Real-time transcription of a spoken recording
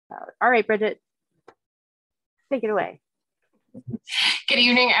All right, Bridget, take it away. Good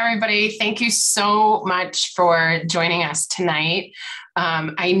evening, everybody. Thank you so much for joining us tonight.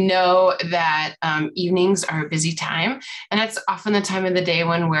 I know that evenings are a busy time, and it's often the time of the day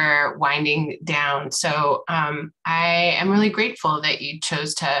when we're winding down. So I am really grateful that you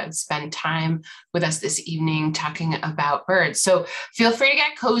chose to spend time with us this evening talking about birds. So feel free to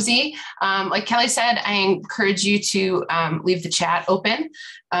get cozy. Like Kelly said, I encourage you to leave the chat open.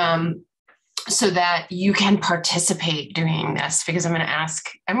 So that you can participate doing this, because I'm going to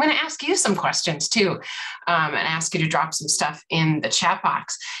ask you some questions too, and ask you to drop some stuff in the chat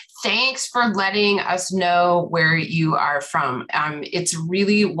box. Thanks for letting us know where you are from. It's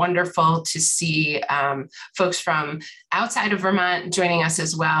really wonderful to see folks from outside of Vermont joining us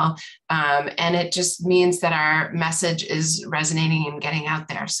as well. And it just means that our message is resonating and getting out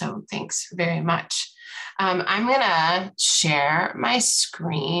there. So thanks very much. I'm going to share my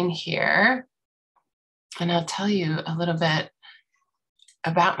screen here, and I'll tell you a little bit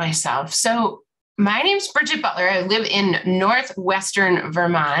about myself. So my name's Bridget Butler. I live in northwestern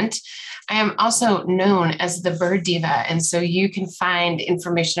Vermont. I am also known as the Bird Diva, and so you can find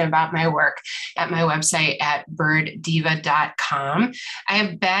information about my work at my website at birddiva.com. I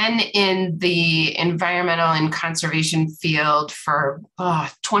have been in the environmental and conservation field for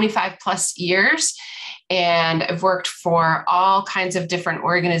 25 plus years. And I've worked for all kinds of different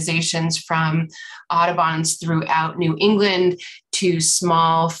organizations, from Audubons throughout New England to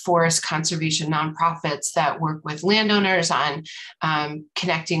small forest conservation nonprofits that work with landowners on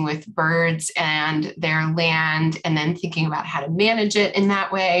connecting with birds and their land, and then thinking about how to manage it in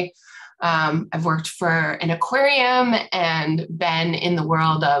that way. I've worked for an aquarium and been in the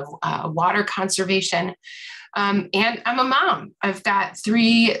world of water conservation. And I'm a mom. I've got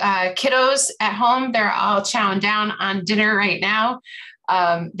 3 kiddos at home. They're all chowing down on dinner right now.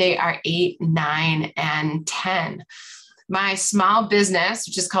 They are 8, 9, and 10. My small business,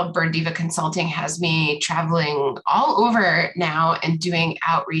 which is called Bird Diva Consulting, has me traveling all over now and doing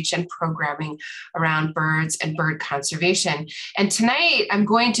outreach and programming around birds and bird conservation. And tonight, I'm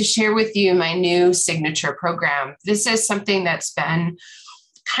going to share with you my new signature program. This is something that's been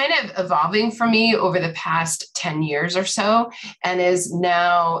kind of evolving for me over the past 10 years or so, and is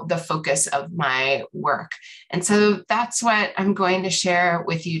now the focus of my work. And so that's what I'm going to share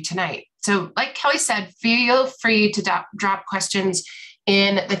with you tonight. So like Kelly said, feel free to drop questions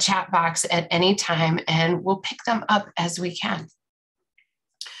in the chat box at any time, and we'll pick them up as we can.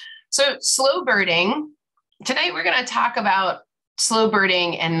 So slow birding. Tonight, we're going to talk about slow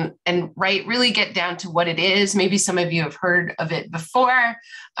birding and really get down to what it is. Maybe some of you have heard of it before.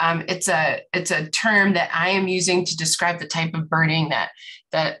 It's a term that I am using to describe the type of birding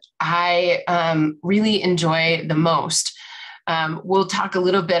that I really enjoy the most. We'll talk a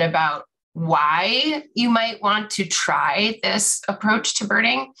little bit about why you might want to try this approach to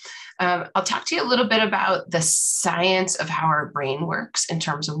birding. I'll talk to you a little bit about the science of how our brain works in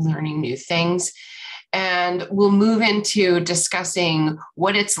terms of learning new things. And we'll move into discussing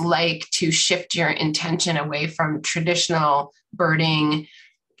what it's like to shift your intention away from traditional birding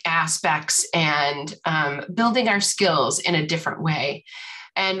aspects and building our skills in a different way.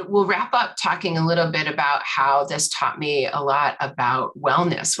 And we'll wrap up talking a little bit about how this taught me a lot about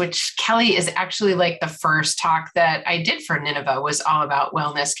wellness, which Kelly is actually like the first talk that I did for Nineveh was all about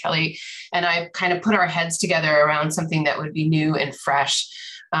wellness. Kelly and I kind of put our heads together around something that would be new and fresh.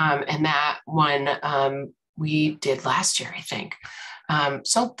 And that one we did last year, I think.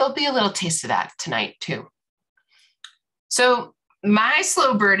 So there'll be a little taste of that tonight too. So my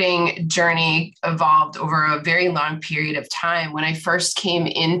slow birding journey evolved over a very long period of time. When I first came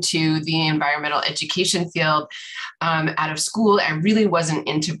into the environmental education field out of school, I really wasn't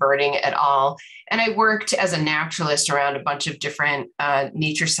into birding at all. And I worked as a naturalist around a bunch of different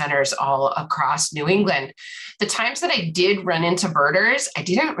nature centers all across New England. The times that I did run into birders, I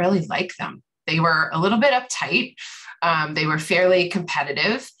didn't really like them. They were a little bit uptight. They were fairly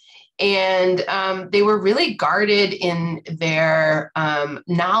competitive. And they were really guarded in their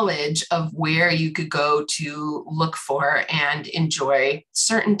knowledge of where you could go to look for and enjoy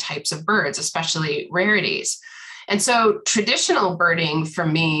certain types of birds, especially rarities. And so traditional birding for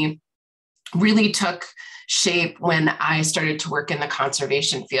me really took shape when I started to work in the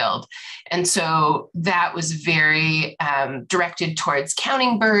conservation field. And so that was very directed towards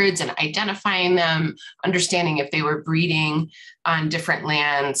counting birds and identifying them, understanding if they were breeding on different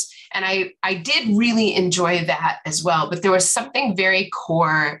lands. And I did really enjoy that as well, but there was something very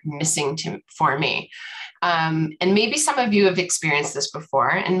core missing for me. And maybe some of you have experienced this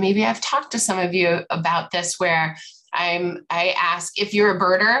before, and maybe I've talked to some of you about this, where I ask if you're a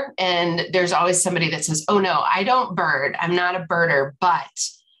birder, and there's always somebody that says, oh no, I don't bird. I'm not a birder, but,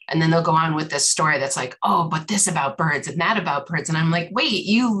 and then they'll go on with this story that's like, oh, but this about birds and that about birds. And I'm like, wait,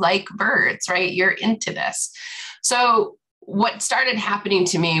 you like birds, right? You're into this. So what started happening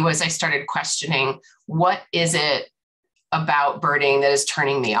to me was I started questioning, what is it about birding that is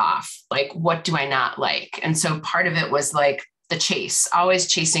turning me off? Like, what do I not like? And so part of it was like the chase, always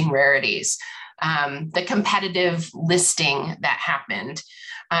chasing rarities, the competitive listing that happened,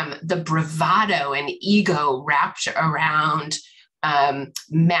 the bravado and ego wrapped around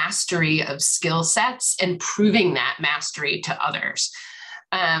mastery of skill sets and proving that mastery to others.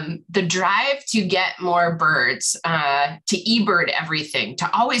 The drive to get more birds, to e-bird everything, to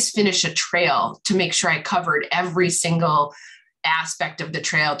always finish a trail, to make sure I covered every single aspect of the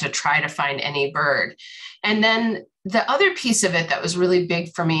trail to try to find any bird. And then the other piece of it that was really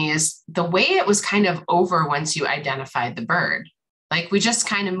big for me is the way it was kind of over once you identified the bird. Like we just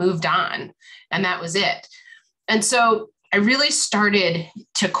kind of moved on and that was it. And so I really started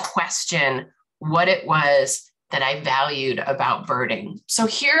to question what it was that I valued about birding. So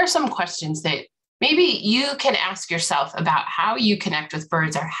here are some questions that maybe you can ask yourself about how you connect with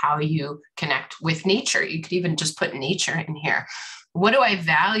birds or how you connect with nature. You could even just put nature in here. What do I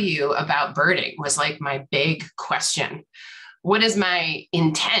value about birding was like my big question. What is my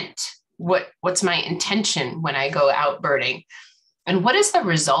intent? What's my intention when I go out birding? And what is the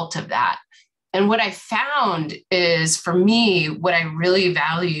result of that? And what I found is, for me, what I really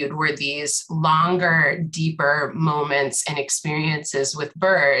valued were these longer, deeper moments and experiences with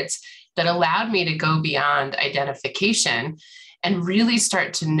birds that allowed me to go beyond identification and really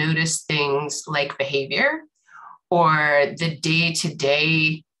start to notice things like behavior or the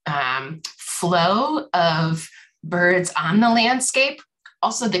day-to-day flow of birds on the landscape.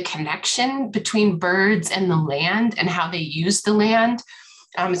 Also, the connection between birds and the land and how they use the land.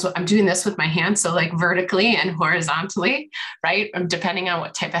 So I'm doing this with my hands, so like vertically and horizontally, right? Depending on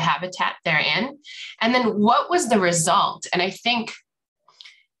what type of habitat they're in. And then what was the result? And I think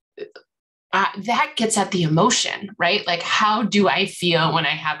that gets at the emotion, right? Like, how do I feel when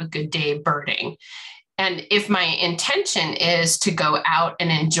I have a good day birding? And if my intention is to go out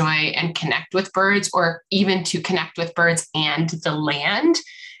and enjoy and connect with birds, or even to connect with birds and the land,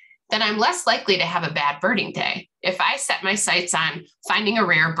 then I'm less likely to have a bad birding day. If I set my sights on finding a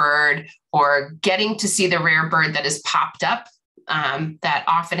rare bird or getting to see the rare bird that is popped up, that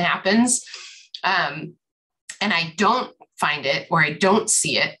often happens, and I don't find it, or I don't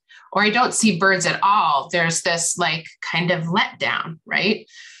see it, or I don't see birds at all, there's this like kind of letdown, right?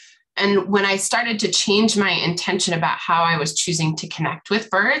 And when I started to change my intention about how I was choosing to connect with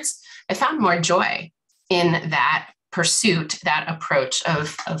birds, I found more joy in that pursuit, that approach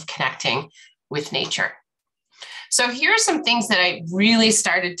of connecting with nature. So here are some things that I really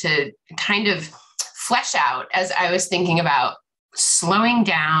started to kind of flesh out as I was thinking about slowing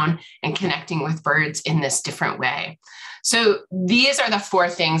down and connecting with birds in this different way. So these are the 4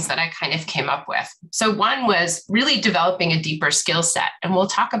 things that I kind of came up with. So one was really developing a deeper skill set, and we'll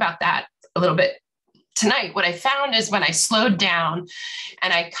talk about that a little bit tonight. What I found is when I slowed down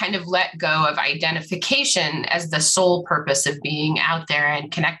and I kind of let go of identification as the sole purpose of being out there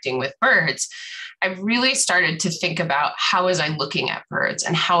and connecting with birds, I really started to think about how was I looking at birds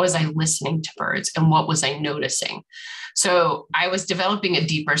and how was I listening to birds and what was I noticing. So I was developing a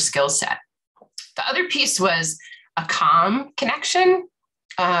deeper skill set. The other piece was a calm connection.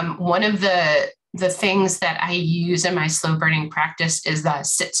 One of the things that I use in my slow birding practice is the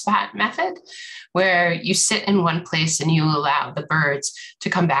sit spot method, where you sit in one place and you allow the birds to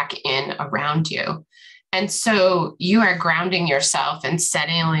come back in around you. And so you are grounding yourself and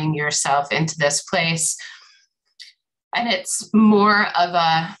settling yourself into this place. And it's more of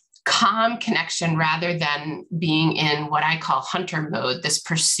a calm connection rather than being in what I call hunter mode, this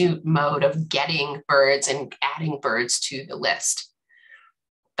pursuit mode of getting birds and adding birds to the list.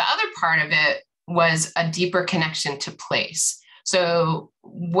 The other part of it was a deeper connection to place. So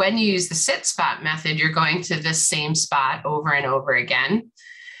when you use the sit spot method, you're going to this same spot over and over again.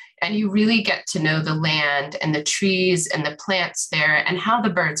 And you really get to know the land and the trees and the plants there and how the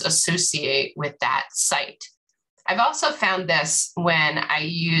birds associate with that site. I've also found this when I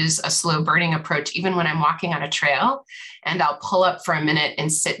use a slow birding approach, even when I'm walking on a trail, and I'll pull up for a minute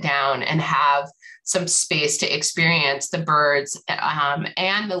and sit down and have some space to experience the birds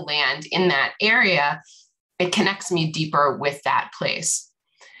and the land in that area. It connects me deeper with that place.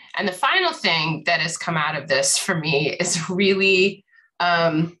 And the final thing that has come out of this for me is really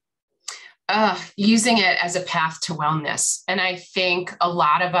using it as a path to wellness. And I think a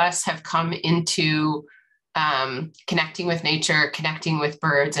lot of us have come into connecting with nature, connecting with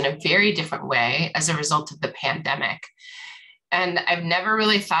birds in a very different way as a result of the pandemic. And I've never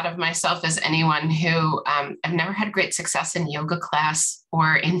really thought of myself as anyone who, I've never had great success in yoga class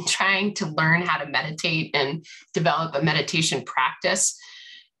or in trying to learn how to meditate and develop a meditation practice.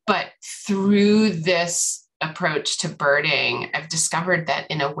 But through this approach to birding, I've discovered that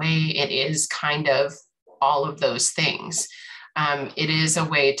in a way it is kind of all of those things. It is a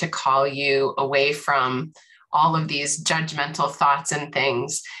way to call you away from all of these judgmental thoughts and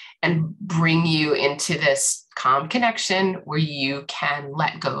things and bring you into this calm connection where you can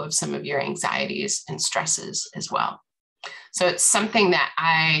let go of some of your anxieties and stresses as well. So it's something that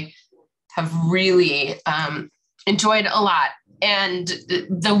I have really enjoyed a lot. And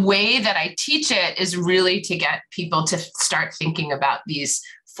the way that I teach it is really to get people to start thinking about these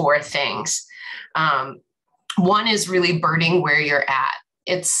 4 things. One is really birding where you're at.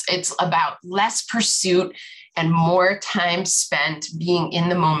 It's about less pursuit and more time spent being in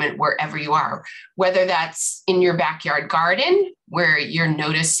the moment wherever you are, whether that's in your backyard garden where you're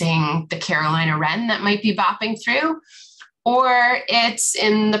noticing the Carolina wren that might be bopping through, or it's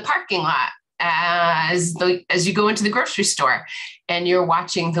in the parking lot as you go into the grocery store and you're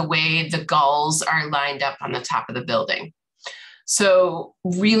watching the way the gulls are lined up on the top of the building. So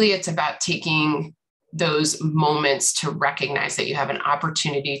really it's about taking those moments to recognize that you have an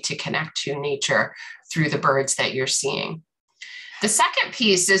opportunity to connect to nature through the birds that you're seeing. The second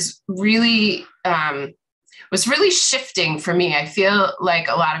piece is really, was really shifting for me. I feel like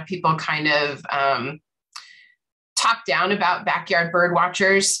a lot of people kind of talk down about backyard bird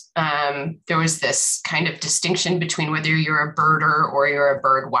watchers. There was this kind of distinction between whether you're a birder or you're a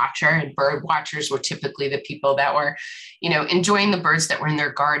bird watcher, and bird watchers were typically the people that were, enjoying the birds that were in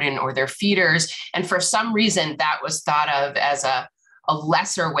their garden or their feeders. And for some reason that was thought of as a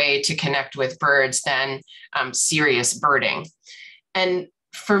lesser way to connect with birds than serious birding. And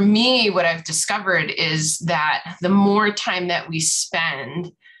for me, what I've discovered is that the more time that we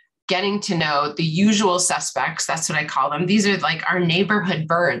spend getting to know the usual suspects, that's what I call them. These are like our neighborhood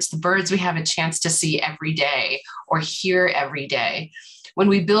birds, the birds we have a chance to see every day or hear every day. When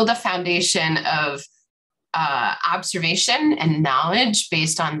we build a foundation of observation and knowledge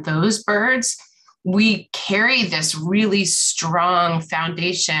based on those birds, we carry this really strong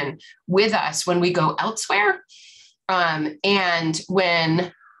foundation with us when we go elsewhere. And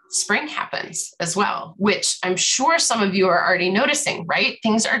when spring happens as well, which I'm sure some of you are already noticing, right?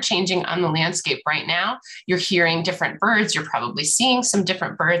 Things are changing on the landscape right now. You're hearing different birds. You're probably seeing some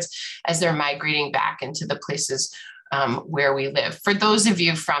different birds as they're migrating back into the places where we live. For those of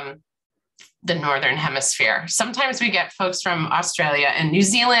you from the Northern Hemisphere, sometimes we get folks from Australia and New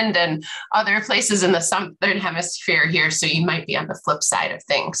Zealand and other places in the Southern Hemisphere here. So you might be on the flip side of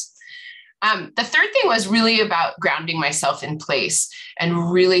things. The third thing was really about grounding myself in place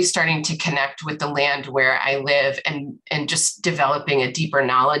and really starting to connect with the land where I live and just developing a deeper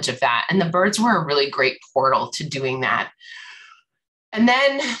knowledge of that. And the birds were a really great portal to doing that. And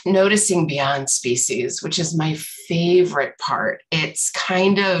then noticing beyond species, which is my favorite part. It's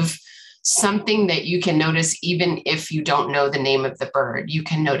kind of something that you can notice even if you don't know the name of the bird. You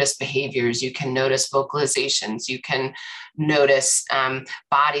can notice behaviors, you can notice vocalizations, you can notice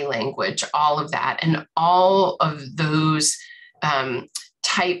body language, all of that. And all of those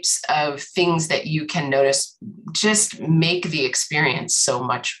types of things that you can notice just make the experience so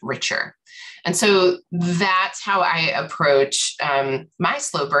much richer. And so that's how I approach my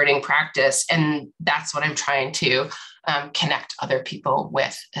slow birding practice. And that's what I'm trying to connect other people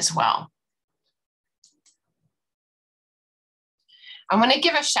with as well. I want to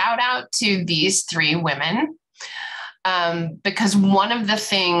give a shout out to these 3 women because one of the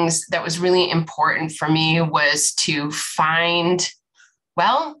things that was really important for me was to find,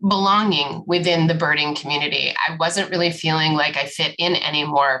 belonging within the birding community. I wasn't really feeling like I fit in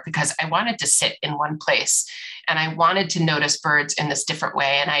anymore because I wanted to sit in one place and I wanted to notice birds in this different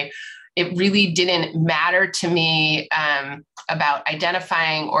way. And it really didn't matter to me about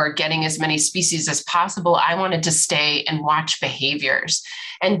identifying or getting as many species as possible. I wanted to stay and watch behaviors.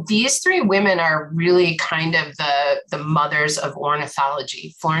 And these 3 women are really kind of the mothers of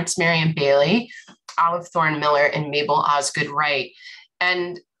ornithology: Florence Marion Bailey, Olive Thorne Miller, and Mabel Osgood Wright.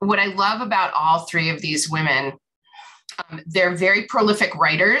 And what I love about all 3 of these women, they're very prolific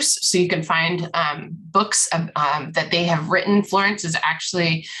writers. So you can find books that they have written. Florence is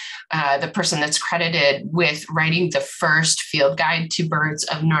actually the person that's credited with writing the first field guide to birds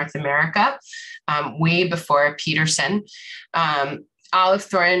of North America, way before Peterson. Olive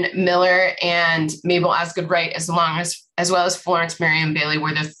Thorne Miller and Mabel Osgood Wright, as well as Florence Marion Bailey,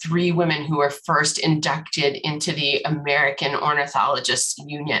 were the three women who were first inducted into the American Ornithologists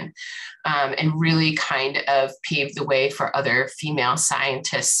Union, and really kind of paved the way for other female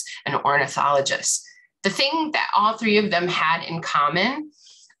scientists and ornithologists. The thing that all three of them had in common,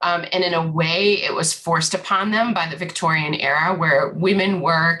 and in a way it was forced upon them by the Victorian era, where women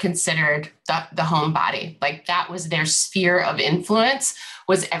were considered the homebody. Like that was their sphere of influence,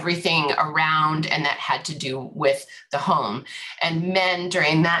 was everything around and that had to do with the home. And men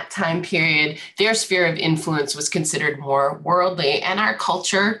during that time period, their sphere of influence was considered more worldly. And our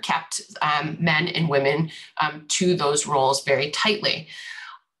culture kept men and women to those roles very tightly.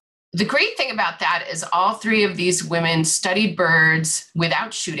 The great thing about that is all three of these women studied birds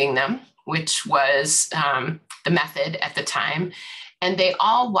without shooting them, which was the method at the time. And they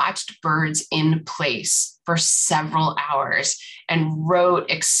all watched birds in place for several hours and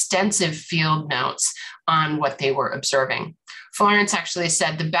wrote extensive field notes on what they were observing. Florence actually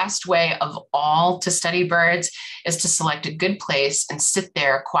said the best way of all to study birds is to select a good place and sit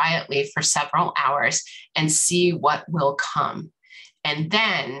there quietly for several hours and see what will come. And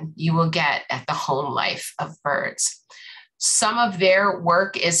then you will get at the home life of birds. Some of their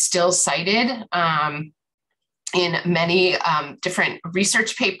work is still cited in many different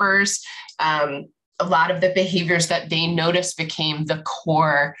research papers. A lot of the behaviors that they noticed became the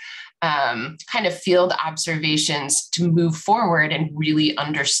core kind of field observations to move forward and really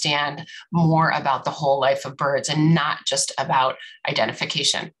understand more about the whole life of birds and not just about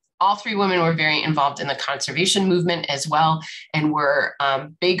identification. All three women were very involved in the conservation movement as well, and were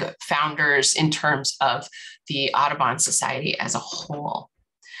big founders in terms of the Audubon Society as a whole.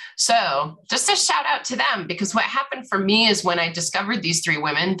 So just a shout out to them, because what happened for me is when I discovered these three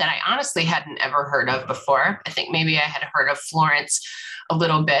women that I honestly hadn't ever heard of before, I think maybe I had heard of Florence a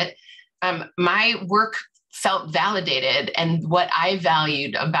little bit, my work felt validated, and what I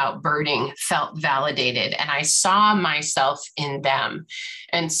valued about birding felt validated, and I saw myself in them.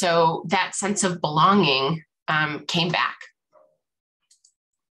 And so that sense of belonging came back.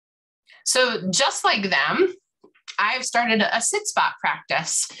 So just like them, I've started a sit spot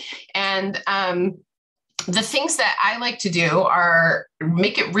practice, and the things that I like to do are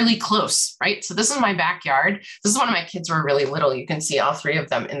make it really close, right? So this is my backyard. This is when my kids were really little. You can see all three of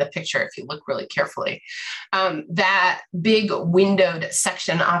them in the picture if you look really carefully. That big windowed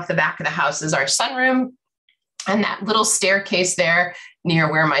section off the back of the house is our sunroom. And that little staircase there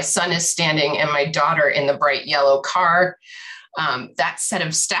near where my son is standing and my daughter in the bright yellow car, that set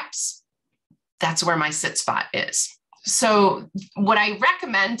of steps, that's where my sit spot is. So what I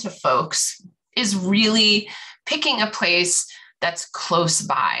recommend to folks is really picking a place that's close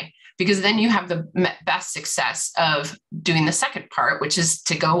by, because then you have the best success of doing the second part, which is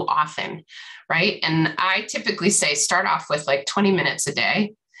to go often, right? And I typically say start off with like 20 minutes a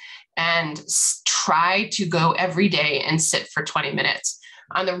day and try to go every day and sit for 20 minutes.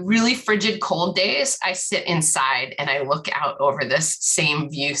 On the really frigid cold days, I sit inside and I look out over this same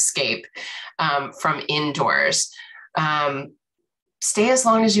viewscape from indoors. Stay as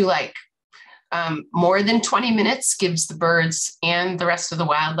long as you like. More than 20 minutes gives the birds and the rest of the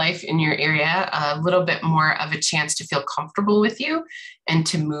wildlife in your area a little bit more of a chance to feel comfortable with you and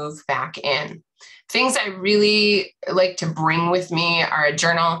to move back in. Things I really like to bring with me are a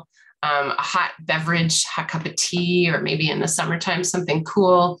journal, a hot beverage, hot cup of tea, or maybe in the summertime, something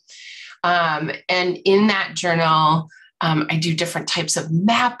cool. And in that journal, I do different types of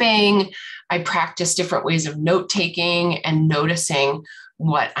mapping. I practice different ways of note-taking and noticing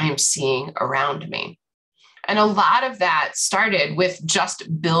what I'm seeing around me. And a lot of that started with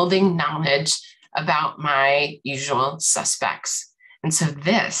just building knowledge about my usual suspects. And so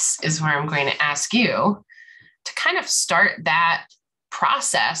this is where I'm going to ask you to kind of start that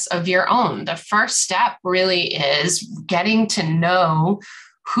process of your own. The first step really is getting to know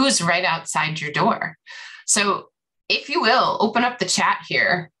who's right outside your door. So if you will, open up the chat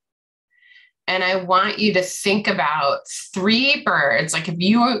here. And I want you to think about three birds. Like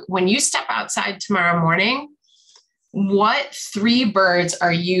when you step outside tomorrow morning, what three birds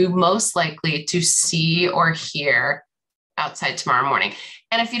are you most likely to see or hear outside tomorrow morning?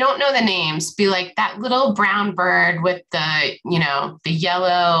 And if you don't know the names, be like that little brown bird with the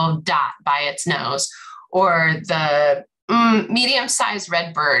yellow dot by its nose, or the medium-sized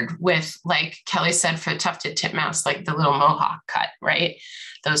red bird with, like Kelly said, for tufted titmouse, like the little mohawk cut, right?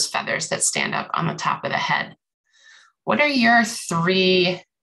 Those feathers that stand up on the top of the head. What are your three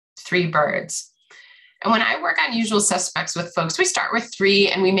birds? And when I work on usual suspects with folks, we start with 3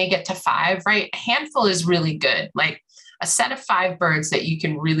 and we may get to 5, right? A handful is really good. Like a set of 5 birds that you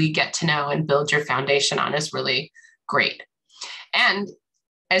can really get to know and build your foundation on is really great. And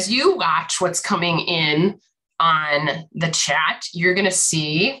as you watch what's coming in on the chat, you're going to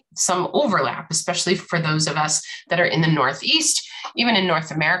see some overlap, especially for those of us that are in the Northeast, even in North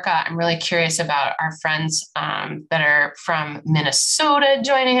America. I'm really curious about our friends that are from Minnesota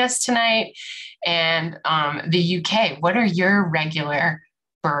joining us tonight, and the UK. What are your regular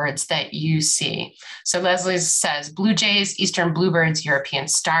birds that you see? So Leslie says blue jays, eastern bluebirds, European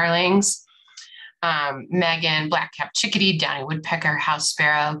starlings. Megan, black-capped chickadee, downy woodpecker, house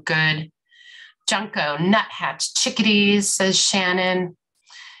sparrow, good. Junco, nuthatch, chickadees, says Shannon.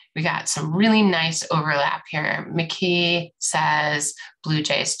 We got some really nice overlap here. McKee says blue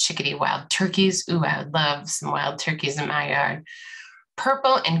jays, chickadee, wild turkeys. Ooh, I would love some wild turkeys in my yard.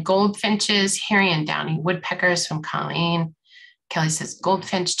 Purple and goldfinches, hairy and downy woodpeckers from Colleen. Kelly says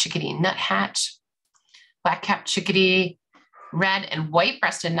goldfinch, chickadee, nuthatch. Black-capped chickadee, red and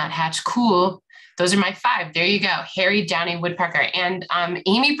white-breasted nuthatch, cool. Those are my 5. There you go. Hairy, downy woodpecker. And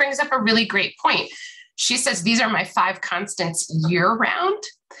Amy brings up a really great point. She says, these are my 5 constants year round.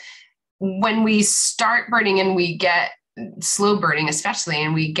 When we start birding and we get slow birding, especially,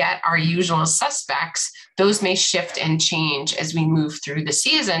 and we get our usual suspects, those may shift and change as we move through the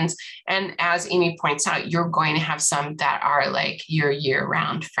seasons. And as Amy points out, you're going to have some that are like your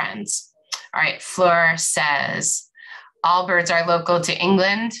year-round friends. All right, Fleur says, all birds are local to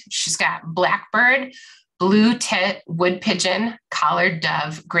England. She's got blackbird, blue tit, wood pigeon, collared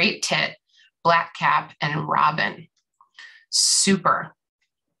dove, great tit, blackcap, and robin. Super.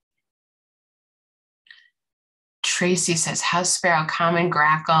 Tracy says house sparrow, common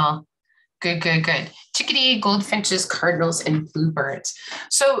grackle. Good, good, good. Chickadee, goldfinches, cardinals, and bluebirds.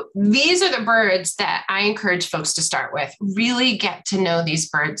 So these are the birds that I encourage folks to start with. Really get to know these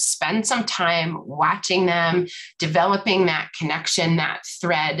birds. Spend some time watching them, developing that connection, that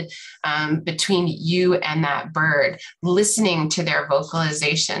thread between you and that bird, listening to their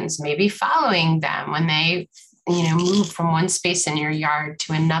vocalizations, maybe following them when they move from one space in your yard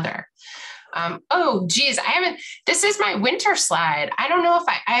to another. Oh, geez, this is my winter slide. I don't know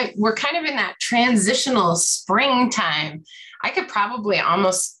if we're kind of in that transitional springtime. I could probably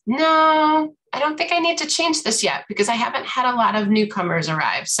no, I don't think I need to change this yet because I haven't had a lot of newcomers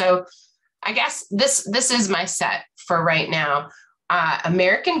arrive. So I guess this is my set for right now.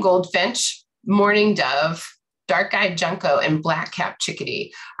 American goldfinch, mourning dove, dark-eyed junco, and black-capped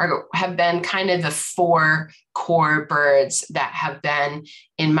chickadee have been kind of the 4 core birds that have been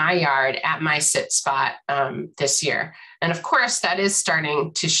in my yard at my sit spot this year. And of course, that is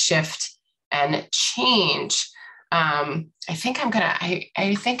starting to shift and change. I think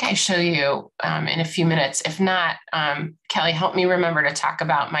I show you in a few minutes. If not, Kelly, help me remember to talk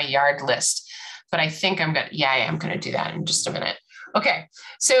about my yard list. But I think I'm going to do that in just a minute. Okay,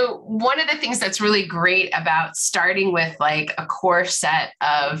 so one of the things that's really great about starting with like a core set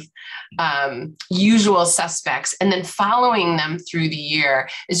of usual suspects and then following them through the year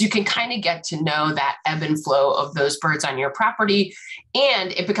is you can kind of get to know that ebb and flow of those birds on your property.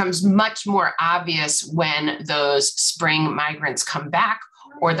 And it becomes much more obvious when those spring migrants come back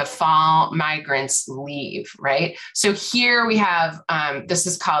or the fall migrants leave, right? So here we have, this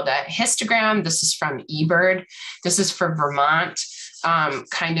is called a histogram. This is from eBird. This is for Vermont,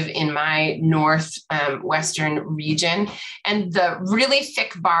 kind of in my northwestern region. And the really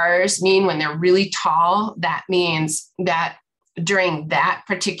thick bars mean when they're really tall, that means that during that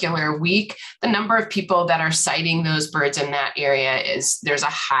particular week, the number of people that are sighting those birds in that area there's a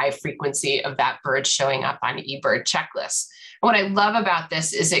high frequency of that bird showing up on eBird checklists. What I love about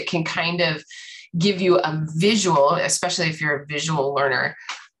this is it can kind of give you a visual, especially if you're a visual learner,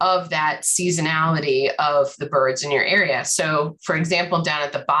 of that seasonality of the birds in your area. So for example, down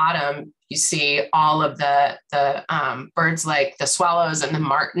at the bottom, you see all of the birds like the swallows and the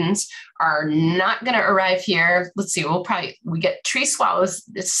martins are not going to arrive here. Let's see, we get tree swallows.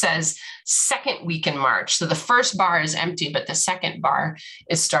 It says second week in March. So the first bar is empty, but the second bar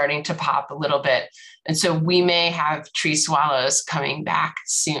is starting to pop a little bit. And so we may have tree swallows coming back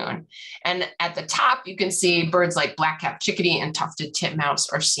soon. And at the top, you can see birds like black-capped chickadee and tufted titmouse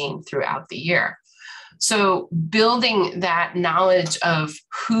are seen throughout the year. So building that knowledge of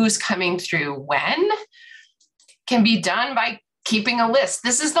who's coming through when can be done by keeping a list.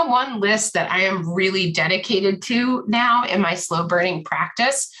 This is the one list that I am really dedicated to now in my slow birding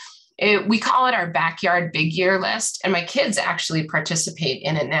practice. We call it our backyard big year list, and my kids actually participate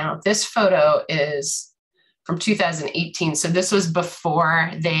in it now. This photo is from 2018. So this was before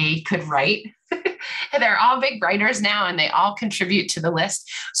they could write. They're all big writers now, and they all contribute to the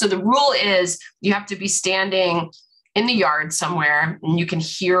list. So the rule is you have to be standing in the yard somewhere and you can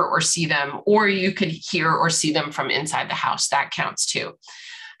hear or see them, or you could hear or see them from inside the house. That counts too.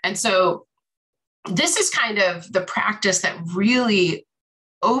 And so this is kind of the practice that really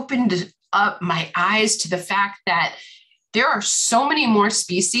opened up my eyes to the fact that there are so many more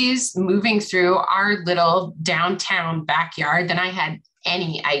species moving through our little downtown backyard than I had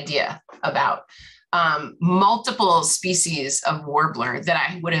any idea about. Multiple species of warbler that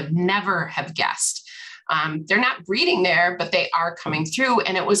I would have never have guessed. They're not breeding there, but they are coming through.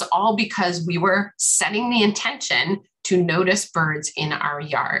 And it was all because we were setting the intention to notice birds in our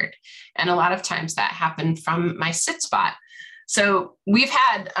yard. And a lot of times that happened from my sit spot. So we've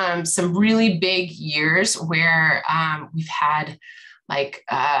had some really big years where we've had like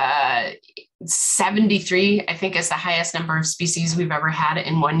 73, I think is the highest number of species we've ever had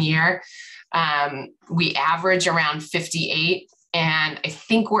in one year. We average around 58, and I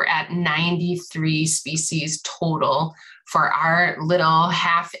think we're at 93 species total for our little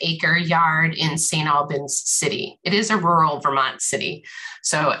half-acre yard in St. Albans City. It is a rural Vermont city,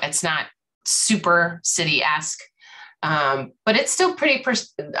 so it's not super city-esque. But it's still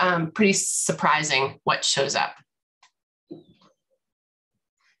pretty surprising what shows up.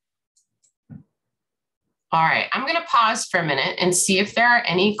 All right, I'm going to pause for a minute and see if there are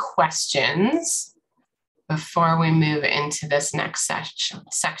any questions before we move into this next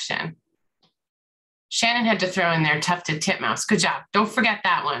section. Shannon had to throw in there tufted titmouse. Good job. Don't forget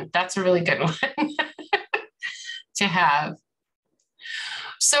that one. That's a really good one to have.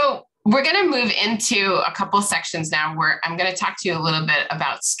 So we're going to move into a couple sections now where I'm going to talk to you a little bit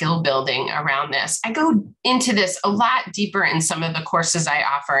about skill building around this. I go into this a lot deeper in some of the courses I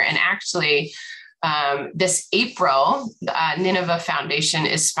offer. And actually, this April, Nineveh Foundation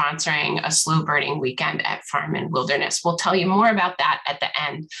is sponsoring a slow birding weekend at Farm and Wilderness. We'll tell you more about that at the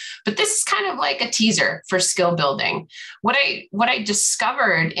end. But this is kind of like a teaser for skill building. What I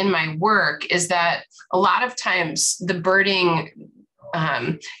discovered in my work is that a lot of times the birding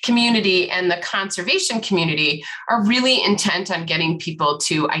community and the conservation community are really intent on getting people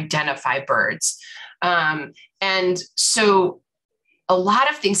to identify birds. And so a lot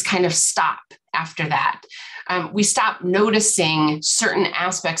of things kind of stop after that. We stop noticing certain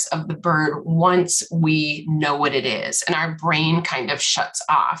aspects of the bird once we know what it is, and our brain kind of shuts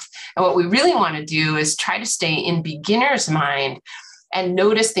off. And what we really want to do is try to stay in beginner's mind and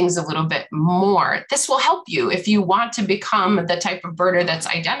notice things a little bit more. This will help you if you want to become the type of birder that's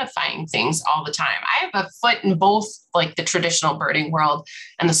identifying things all the time. I have a foot in both, like the traditional birding world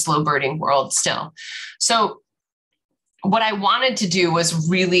and the slow birding world still. So what I wanted to do was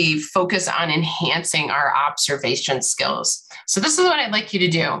really focus on enhancing our observation skills. So this is what I'd like you to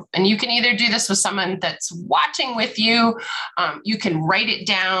do. And you can either do this with someone that's watching with you, you can write it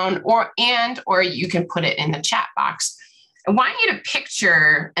down, or you can put it in the chat box. I want you to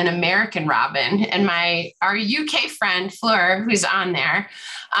picture an American robin, and our UK friend Fleur, who's on there.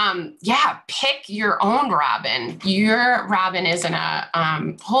 Pick your own robin. Your robin is in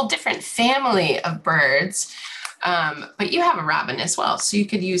a whole different family of birds. But you have a robin as well, so you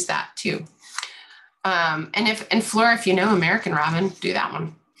could use that too. And Fleur, if you know American robin, do that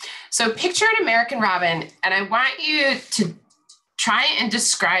one. So picture an American robin, and I want you to try and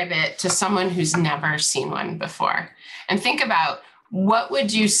describe it to someone who's never seen one before. And think about, what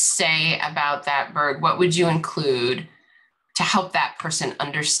would you say about that bird? What would you include to help that person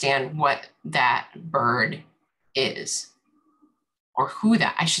understand what that bird is? Or who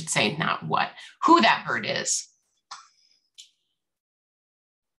that, I should say, not what, who that bird is.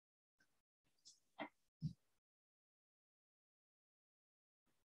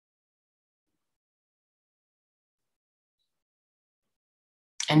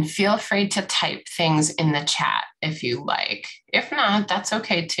 And feel free to type things in the chat if you like. If not, that's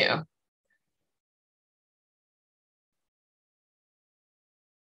okay too.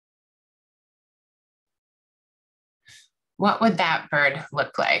 What would that bird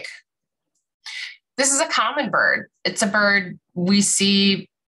look like? This is a common bird. It's a bird we see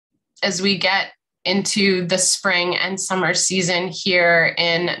as we get into the spring and summer season here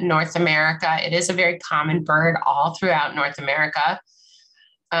in North America. It is a very common bird all throughout North America.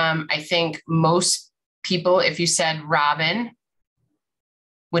 I think most people, if you said robin,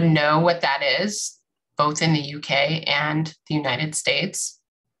 would know what that is, both in the UK and the United States.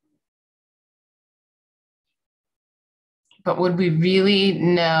 But would we really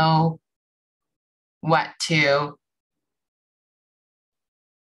know what to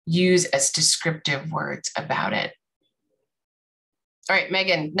use as descriptive words about it? All right,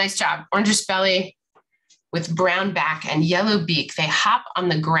 Megan, nice job. Orangish belly with brown back and yellow beak. They hop on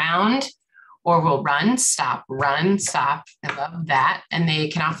the ground or will run, stop, run, stop. I love that. And they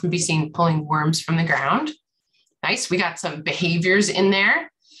can often be seen pulling worms from the ground. Nice. We got some behaviors in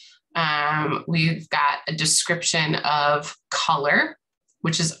there. We've got a description of color,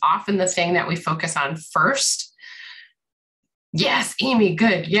 which is often the thing that we focus on first. Yes, Amy,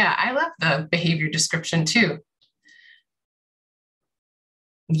 good. Yeah, I love the behavior description too.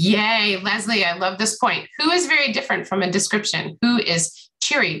 Yay, Leslie, I love this point. Who is very different from a description? Who is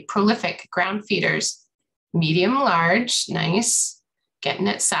cheery, prolific, ground feeders, medium, large, nice, getting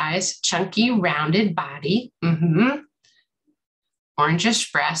its size, chunky, rounded body,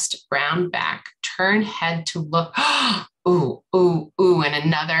 orangish breast, brown back, turn head to look, ooh, ooh, ooh, and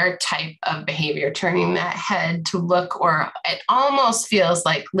another type of behavior, turning that head to look, or it almost feels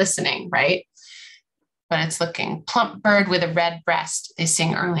like listening, right? But it's looking. Plump bird with a red breast. They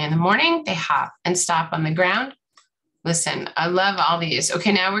sing early in the morning. They hop and stop on the ground. Listen, I love all these.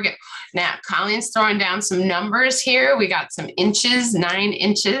 Okay, now Colleen's throwing down some numbers here. We got some inches. 9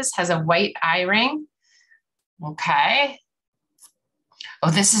 inches, has a white eye ring. Okay. Oh,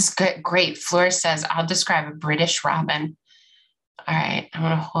 this is good. Great. Flora says, I'll describe a British robin. All right, I'm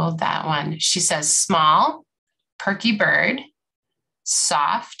going to hold that one. She says small, perky bird,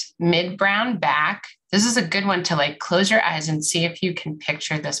 soft, mid-brown back. This is a good one to like close your eyes and see if you can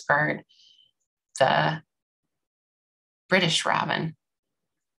picture this bird, the British robin.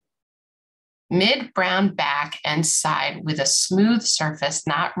 Mid-brown back and side with a smooth surface,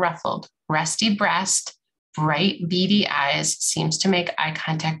 not ruffled, resty breast, bright beady eyes, seems to make eye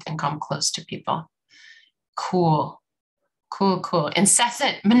contact and come close to people. Cool, cool, cool.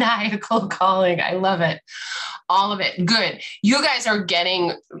 Incessant maniacal calling. I love it. All of it. Good. You guys are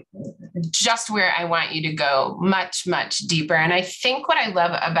getting just where I want you to go, much, much deeper. And I think what I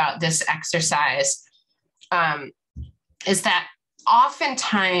love about this exercise is that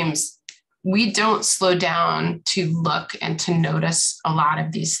oftentimes we don't slow down to look and to notice a lot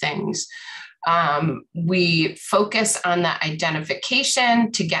of these things. We focus on the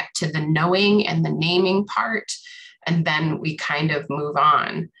identification to get to the knowing and the naming part, and then we kind of move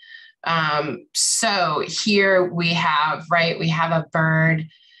on. So here we have, right, we have a bird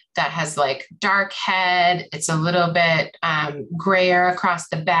that has like dark head. It's a little bit grayer across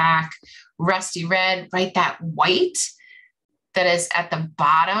the back, rusty red, right? That white that is at the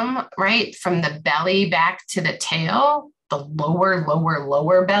bottom, right? From the belly back to the tail, the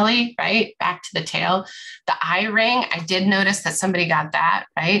lower belly, right? Back to the tail. The eye ring, I did notice that somebody got that,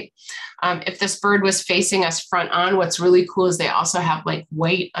 right? If this bird was facing us front on, what's really cool is they also have like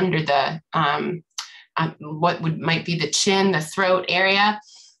white under the, might be the chin, the throat area,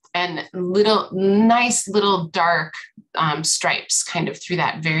 and nice little dark stripes kind of through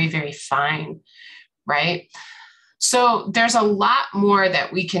that, very, very fine, right? So there's a lot more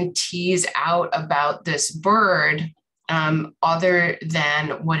that we can tease out about this bird other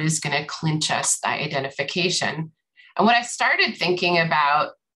than what is going to clinch us the identification. And what I started thinking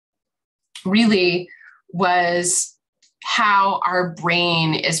about really was how our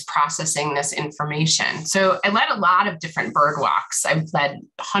brain is processing this information. So I led a lot of different bird walks. I've led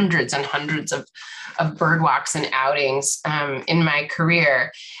hundreds and hundreds of bird walks and outings in my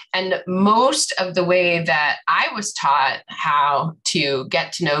career. And most of the way that I was taught how to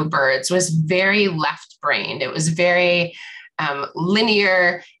get to know birds was very left-brained. It was very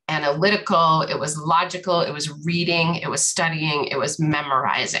linear, analytical. It was logical. It was reading. It was studying. It was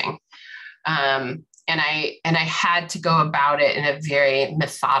memorizing. And I had to go about it in a very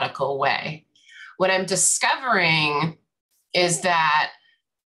methodical way. What I'm discovering is that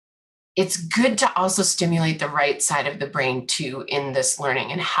it's good to also stimulate the right side of the brain too in this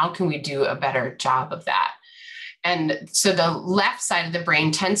learning. And how can we do a better job of that? And so the left side of the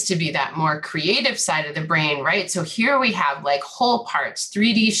brain tends to be that more creative side of the brain, right? So here we have like whole parts,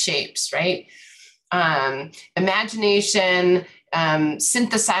 3D shapes, right? Imagination,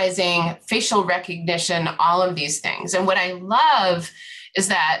 synthesizing, facial recognition, all of these things. And what I love is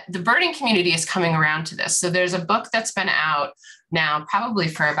that the birding community is coming around to this. So there's a book that's been out now probably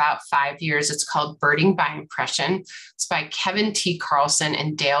for about 5 years. It's called Birding by Impression. It's by Kevin T. Carlson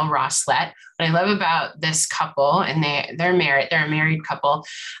and Dale Rosslett. What I love about this couple, and they're married, they're a married couple.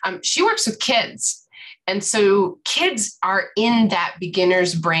 She works with kids. And so kids are in that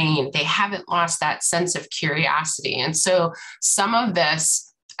beginner's brain. They haven't lost that sense of curiosity. And so some of this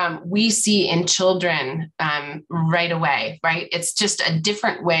we see in children right away, right? It's just a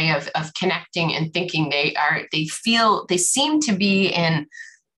different way of connecting and thinking. They seem to be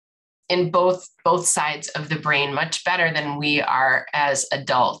in both sides of the brain much better than we are as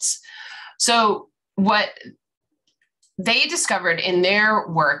adults. So what they discovered in their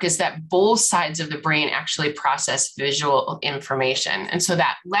work is that both sides of the brain actually process visual information. And so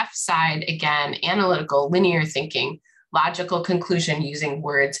that left side, again, analytical, linear thinking, logical conclusion using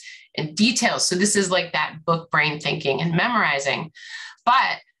words and details. So this is like that book brain thinking and memorizing.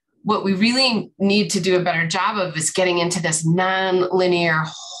 But what we really need to do a better job of is getting into this non-linear,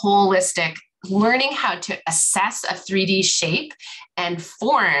 holistic, learning how to assess a 3D shape and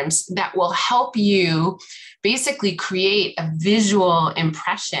forms that will help you basically create a visual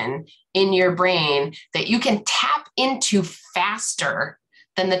impression in your brain that you can tap into faster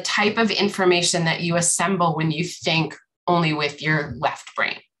than the type of information that you assemble when you think only with your left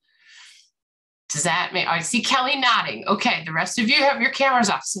brain. Does that make, I see Kelly nodding. Okay, the rest of you have your cameras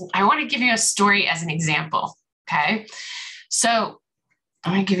off. So I want to give you a story as an example, okay? So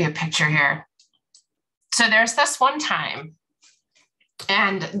I'm going to give you a picture here. So there's this one time,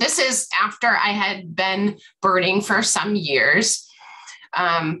 and this is after I had been birding for some years,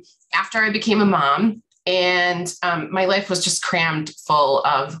 after I became a mom, and my life was just crammed full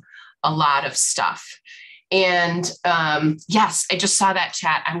of a lot of stuff. And yes, I just saw that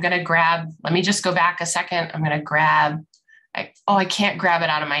chat. I'm going to grab, let me just go back a second. I'm going to grab, I can't grab it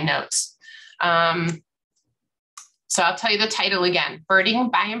out of my notes. So I'll tell you the title again, Birding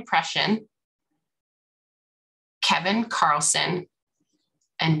by Impression, Kevin Carlson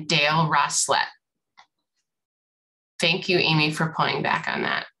and Dale Roslett. Thank you, Amy, for pulling back on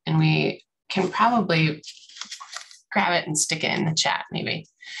that. And we can probably grab it and stick it in the chat maybe.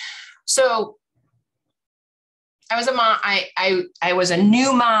 So I was a mom. I was a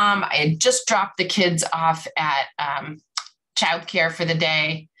new mom. I had just dropped the kids off at childcare for the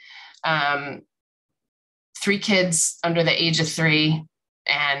day. 3 kids under the age of 3,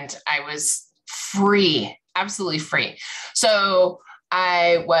 and I was free, absolutely free. So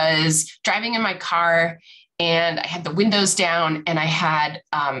I was driving in my car, and I had the windows down, and I had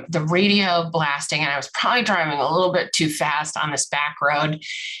the radio blasting, and I was probably driving a little bit too fast on this back road.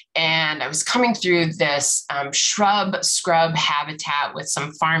 And I was coming through this shrub scrub habitat with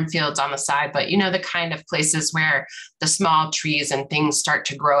some farm fields on the side, but you know, the kind of places where the small trees and things start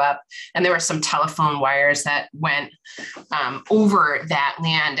to grow up. And there were some telephone wires that went over that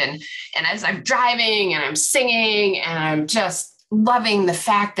land. And as I'm driving and I'm singing and I'm just loving the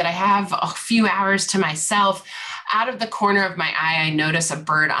fact that I have a few hours to myself, out of the corner of my eye, I notice a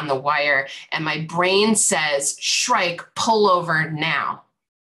bird on the wire, and my brain says, Shrike, pull over now.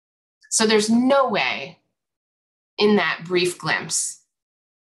 So there's no way in that brief glimpse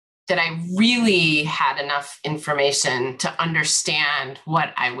that I really had enough information to understand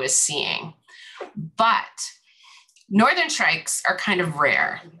what I was seeing. But northern shrikes are kind of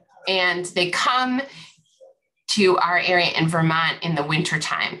rare, and they come to our area in Vermont in the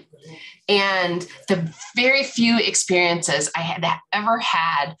wintertime. And the very few experiences I had ever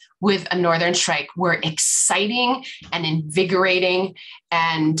had with a northern shrike were exciting and invigorating,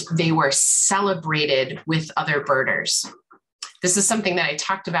 and they were celebrated with other birders. This is something that I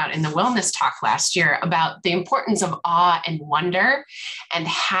talked about in the wellness talk last year about the importance of awe and wonder, and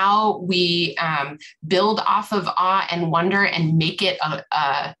how we build off of awe and wonder and make it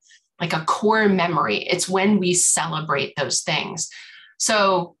like a core memory. It's when we celebrate those things.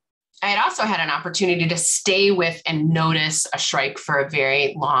 So I had also had an opportunity to stay with and notice a shrike for a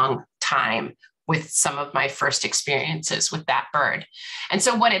very long time with some of my first experiences with that bird. And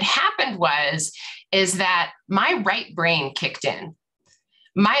so what had happened is that my right brain kicked in.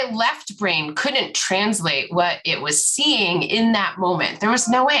 My left brain couldn't translate what it was seeing in that moment. There was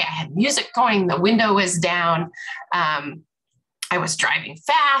no way. I had music going, the window was down. I was driving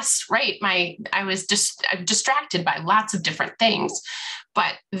fast, right? I was just distracted by lots of different things.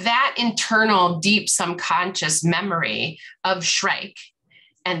 But that internal, deep subconscious memory of shrike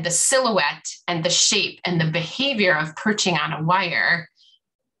and the silhouette and the shape and the behavior of perching on a wire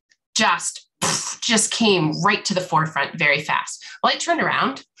just came right to the forefront very fast. Well, I turned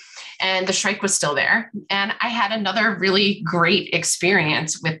around and the shrike was still there. And I had another really great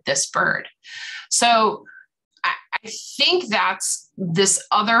experience with this bird. So I think that's this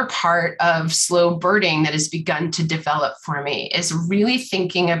other part of slow birding that has begun to develop for me, is really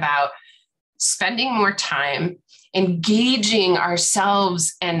thinking about spending more time engaging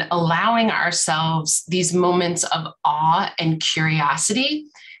ourselves and allowing ourselves these moments of awe and curiosity,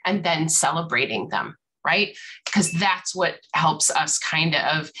 and then celebrating them, right? Because that's what helps us kind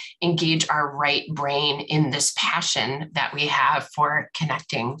of engage our right brain in this passion that we have for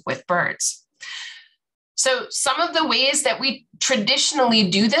connecting with birds. So some of the ways that we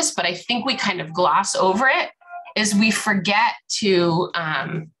traditionally do this, but I think we kind of gloss over it, is we forget to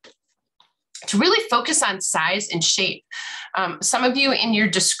to really focus on size and shape. Some of you in your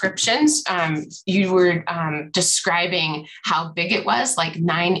descriptions, you were describing how big it was, like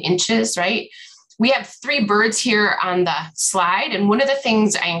 9 inches, right? We have 3 birds here on the slide. And one of the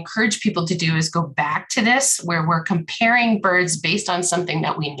things I encourage people to do is go back to this, where we're comparing birds based on something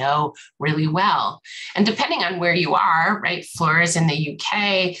that we know really well. And depending on where you are, right? Flora's in the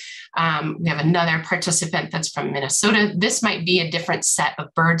UK. We have another participant that's from Minnesota. This might be a different set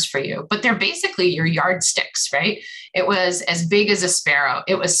of birds for you, but they're basically your yardsticks, right? It was as big as a sparrow.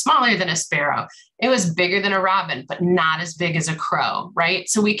 It was smaller than a sparrow. It was bigger than a robin, but not as big as a crow, right?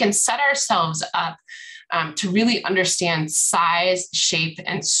 So we can set ourselves up to really understand size, shape,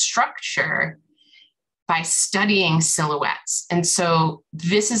 and structure by studying silhouettes. And so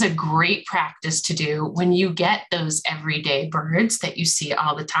this is a great practice to do when you get those everyday birds that you see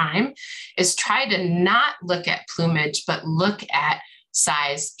all the time, is try to not look at plumage, but look at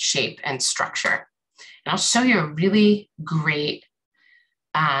size, shape, and structure. And I'll show you a really great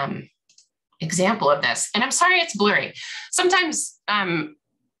example of this. And I'm sorry it's blurry. Sometimes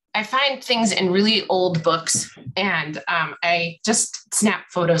I find things in really old books and I just snap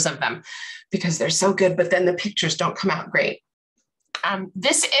photos of them because they're so good, but then the pictures don't come out great.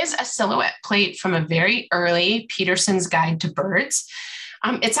 This is a silhouette plate from a very early Peterson's Guide to Birds.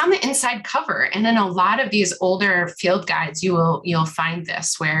 It's on the inside cover. And in a lot of these older field guides, you'll find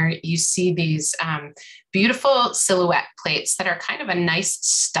this, where you see these beautiful silhouette plates that are kind of a nice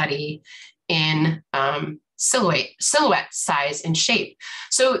study in silhouette size and shape.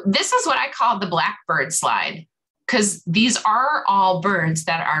 So this is what I call the blackbird slide, because these are all birds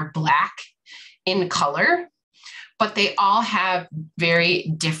that are black in color, but they all have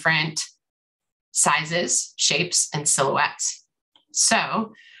very different sizes, shapes, and silhouettes.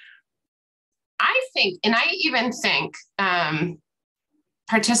 So I think, and I even think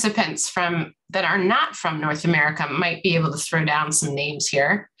participants that are not from North America might be able to throw down some names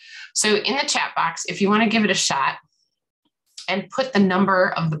here. So in the chat box, if you want to give it a shot and put the number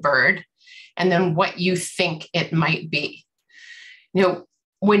of the bird and then what you think it might be. You know,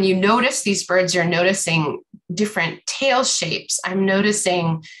 when you notice these birds, you're noticing different tail shapes. I'm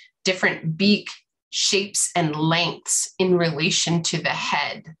noticing different beak shapes and lengths in relation to the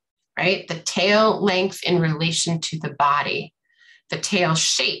head, right? The tail length in relation to the body. The tail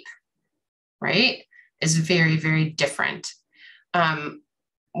shape, right, is very, very different.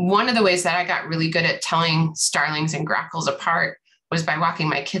 One of the ways that I got really good at telling starlings and grackles apart was by walking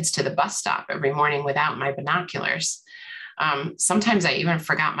my kids to the bus stop every morning without my binoculars. Sometimes I even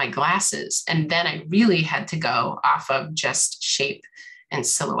forgot my glasses, and then I really had to go off of just shape and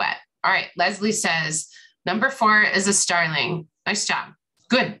silhouette. All right, Leslie says, number 4 is a starling. Nice job.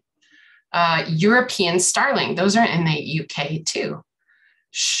 Good. European starling. Those are in the UK too.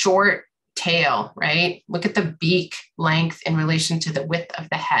 Short tail, right? Look at the beak length in relation to the width of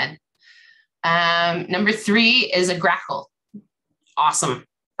the head. Number 3 is a grackle. Awesome,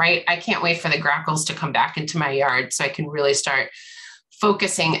 right? I can't wait for the grackles to come back into my yard so I can really start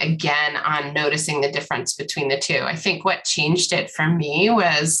focusing again on noticing the difference between the two. I think what changed it for me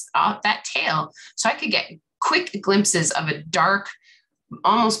was that tail. So I could get quick glimpses of a dark,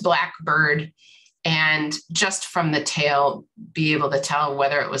 almost black bird, and just from the tail, be able to tell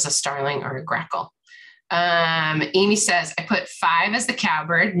whether it was a starling or a grackle. Amy says, I put 5 as the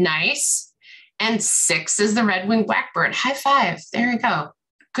cowbird. Nice. And 6 is the red-winged blackbird. High five. There you go.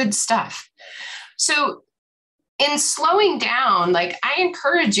 Good stuff. So in slowing down, like, I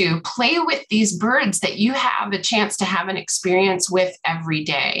encourage you, play with these birds that you have a chance to have an experience with every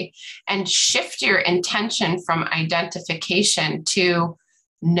day, and shift your intention from identification to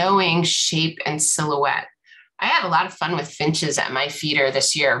knowing shape and silhouette. I had a lot of fun with finches at my feeder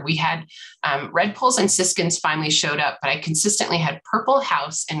this year. We had redpolls and siskins finally showed up, but I consistently had purple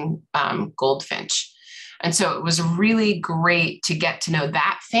house and goldfinch. And so it was really great to get to know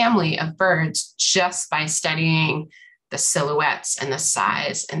that family of birds just by studying the silhouettes and the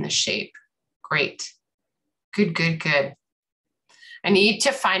size and the shape. Great. Good, good, good. I need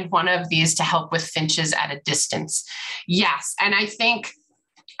to find one of these to help with finches at a distance. Yes, and I think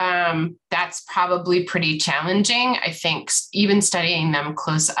that's probably pretty challenging. I think even studying them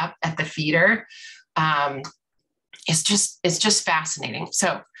close up at the feeder is just fascinating.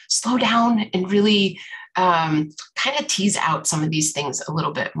 So slow down and really kind of tease out some of these things a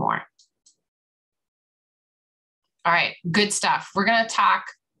little bit more. All right, good stuff. We're going to talk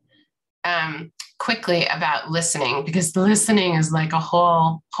quickly about listening, because the listening is like a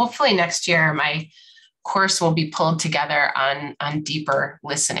whole, hopefully next year, my course will be pulled together on deeper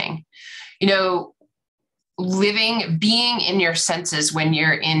listening. You know, being in your senses when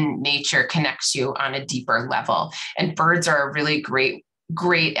you're in nature connects you on a deeper level. And birds are really great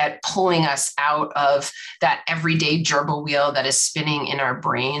at pulling us out of that everyday gerbil wheel that is spinning in our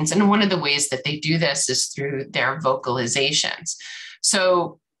brains. And one of the ways that they do this is through their vocalizations.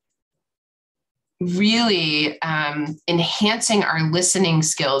 So really enhancing our listening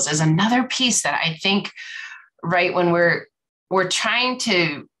skills is another piece that I think, right, when we're trying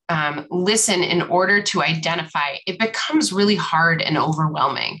to listen in order to identify, it becomes really hard and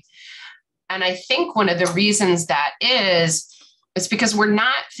overwhelming. And I think one of the reasons that is because we're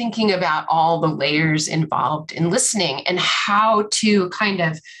not thinking about all the layers involved in listening and how to kind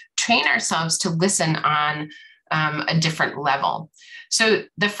of train ourselves to listen on a different level. So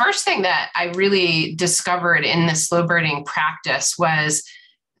the first thing that I really discovered in the slow birding practice was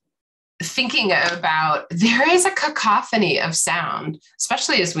thinking about there is a cacophony of sound,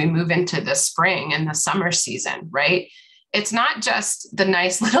 especially as we move into the spring and the summer season, right? It's not just the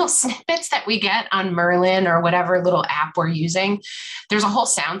nice little snippets that we get on Merlin or whatever little app we're using. There's a whole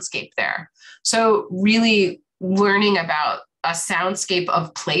soundscape there. So really learning about a soundscape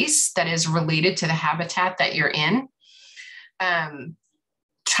of place that is related to the habitat that you're in.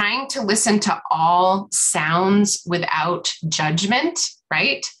 Trying to listen to all sounds without judgment,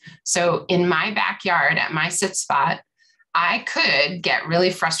 right? So in my backyard at my sit spot, I could get really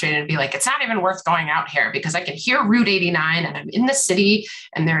frustrated and be like, it's not even worth going out here because I can hear Route 89 and I'm in the city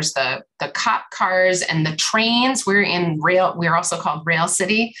and there's the cop cars and the trains. We're also called Rail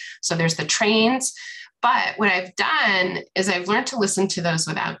City. So there's the trains. But what I've done is I've learned to listen to those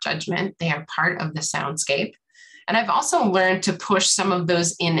without judgment. They are part of the soundscape. And I've also learned to push some of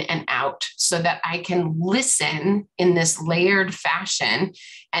those in and out so that I can listen in this layered fashion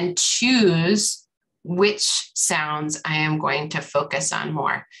and choose which sounds I am going to focus on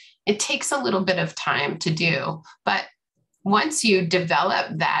more. It takes a little bit of time to do, but once you develop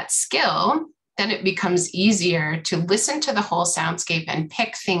that skill, then it becomes easier to listen to the whole soundscape and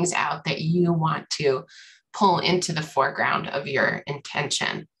pick things out that you want to pull into the foreground of your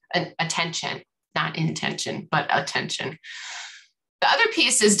attention, not intention, but attention. The other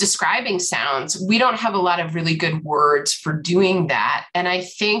piece is describing sounds. We don't have a lot of really good words for doing that. And I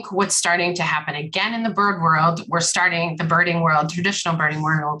think what's starting to happen again in the bird world, the birding world, traditional birding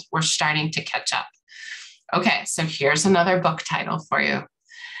world, we're starting to catch up. Okay, so here's another book title for you.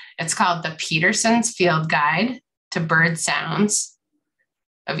 It's called The Peterson's Field Guide to Bird Sounds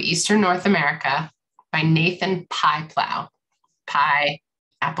of Eastern North America by Nathan Plow. Pie,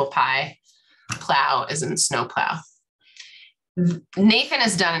 apple pie, plow is in snowplow. Nathan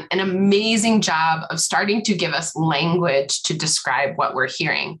has done an amazing job of starting to give us language to describe what we're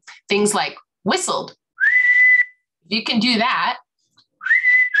hearing. Things like whistled. If you can do that,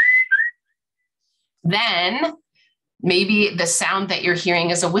 then maybe the sound that you're hearing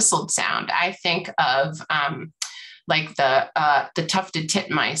is a whistled sound. I think of like the tufted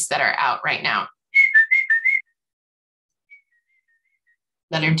titmice that are out right now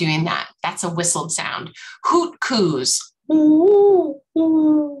that are doing that. That's a whistled sound. Hoot coos of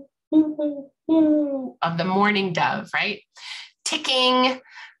the mourning dove, right? Ticking,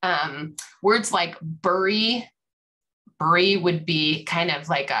 words like bury. Bury would be kind of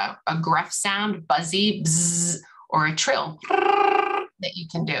like a gruff sound, buzzy, bzz, or a trill that you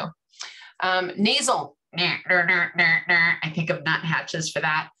can do. Nasal, I think of nuthatches for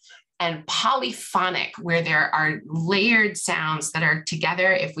that. And polyphonic, where there are layered sounds that are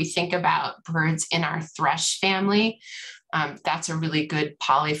together. If we think about birds in our thrush family, that's a really good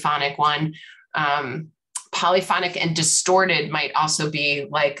polyphonic one. Polyphonic and distorted might also be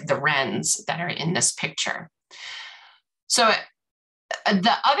like the wrens that are in this picture. So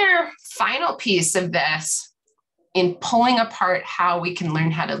the other final piece of this in pulling apart how we can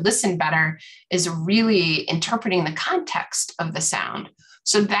learn how to listen better is really interpreting the context of the sound.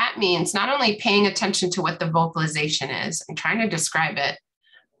 So that means not only paying attention to what the vocalization is and trying to describe it,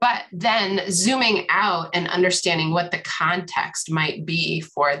 but then zooming out and understanding what the context might be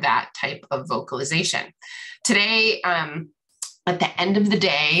for that type of vocalization. Today, at the end of the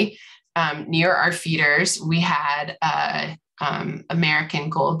day, near our feeders, we had American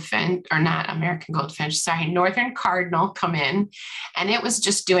goldfinch, or not American goldfinch, sorry, northern cardinal come in, and it was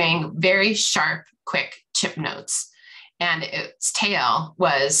just doing very sharp, quick chip notes. And its tail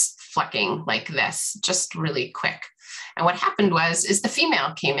was flecking like this, just really quick. And what happened is the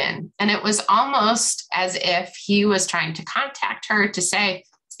female came in, and it was almost as if he was trying to contact her to say,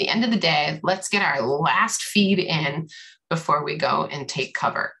 it's the end of the day, let's get our last feed in before we go and take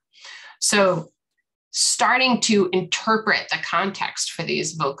cover. So starting to interpret the context for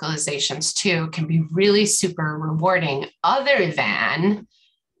these vocalizations too can be really super rewarding, other than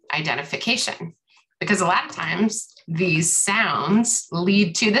identification. Because a lot of times these sounds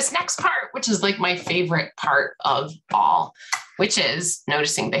lead to this next part, which is like my favorite part of all, which is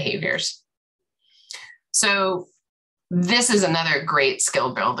noticing behaviors. So this is another great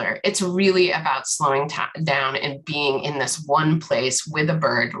skill builder. It's really about slowing down and being in this one place with a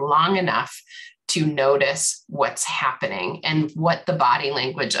bird long enough to notice what's happening and what the body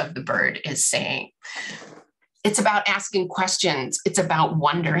language of the bird is saying. It's about asking questions. It's about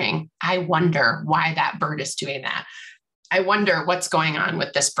wondering. I wonder why that bird is doing that. I wonder what's going on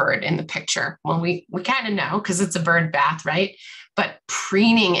with this bird in the picture. Well, we kind of know because it's a bird bath, right? But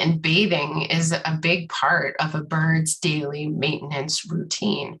preening and bathing is a big part of a bird's daily maintenance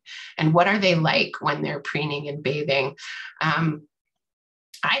routine. And what are they like when they're preening and bathing?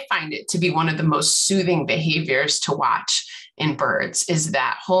 I find it to be one of the most soothing behaviors to watch in birds, is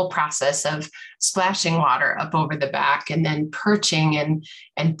that whole process of splashing water up over the back and then perching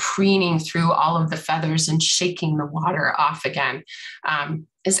and preening through all of the feathers and shaking the water off again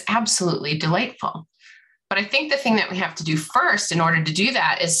is absolutely delightful. But I think the thing that we have to do first in order to do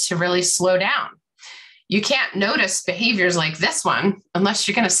that is to really slow down. You can't notice behaviors like this one unless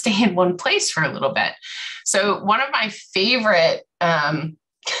you're going to stay in one place for a little bit. So one of my favorite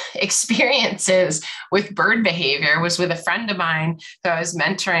experiences with bird behavior was with a friend of mine who I was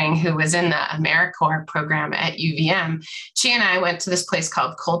mentoring, who was in the AmeriCorps program at UVM. She and I went to this place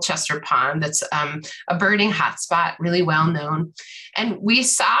called Colchester Pond. That's a birding hotspot, really well known. And we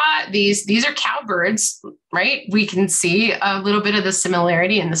saw these are cowbirds, right? We can see a little bit of the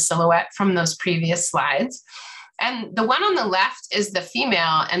similarity in the silhouette from those previous slides. And the one on the left is the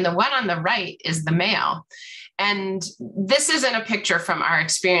female, and the one on the right is the male. And this isn't a picture from our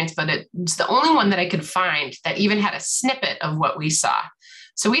experience, but it's the only one that I could find that even had a snippet of what we saw.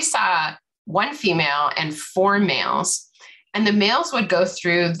 So we saw one female and 4 males, and the males would go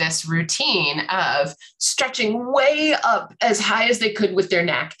through this routine of stretching way up as high as they could with their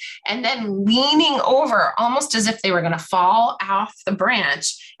neck, and then leaning over almost as if they were going to fall off the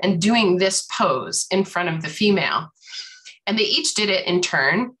branch and doing this pose in front of the female. And they each did it in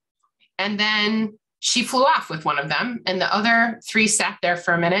turn. And then she flew off with one of them, and the other 3 sat there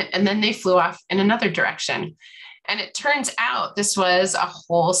for a minute, and then they flew off in another direction. And it turns out this was a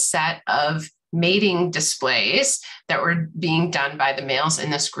whole set of mating displays that were being done by the males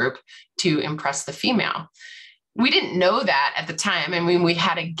in this group to impress the female. We didn't know that at the time. I mean, we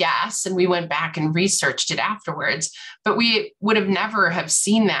had a guess, and we went back and researched it afterwards, but we would have never have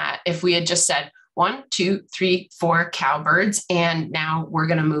seen that if we had just said 1, 2, 3, 4 cowbirds, and now we're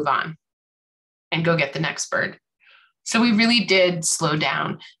going to move on and go get the next bird. So we really did slow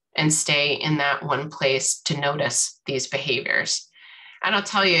down and stay in that one place to notice these behaviors. And I'll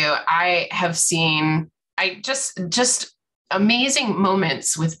tell you, I have seen just amazing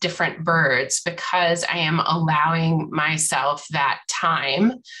moments with different birds because I am allowing myself that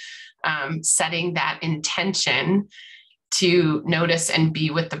time, setting that intention to notice and be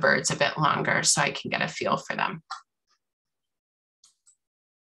with the birds a bit longer so I can get a feel for them.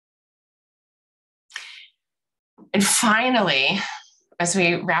 And finally, as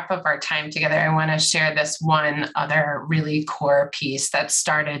we wrap up our time together, I want to share this one other really core piece that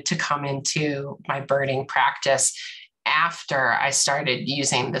started to come into my birding practice after I started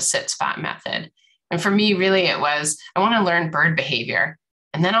using the sit spot method. And for me, really, it was, I want to learn bird behavior.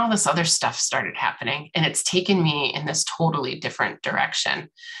 And then all this other stuff started happening, and it's taken me in this totally different direction.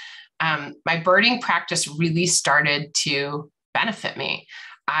 My birding practice really started to benefit me.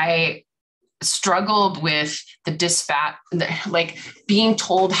 I struggled with like being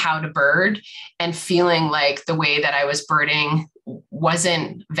told how to bird and feeling like the way that I was birding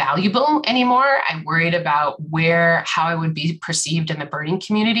wasn't valuable anymore. I worried about how I would be perceived in the birding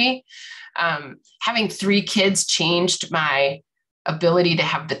community. Having 3 kids changed my ability to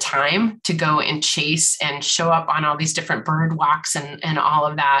have the time to go and chase and show up on all these different bird walks and all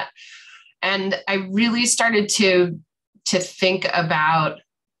of that. And I really started to think about,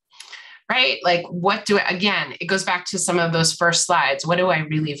 right? Like, again, it goes back to some of those first slides. What do I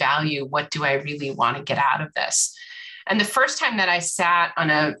really value? What do I really want to get out of this? And the first time that I sat on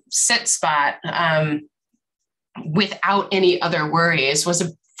a sit spot without any other worries was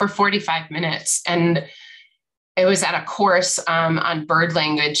for 45 minutes. And it was at a course on bird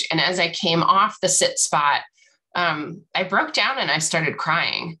language. And as I came off the sit spot, I broke down and I started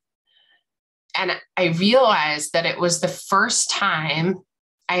crying. And I realized that it was the first time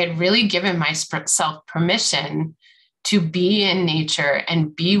I had really given myself permission to be in nature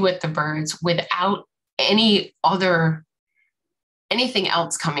and be with the birds without anything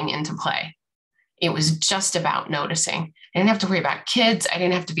else coming into play. It was just about noticing. I didn't have to worry about kids. I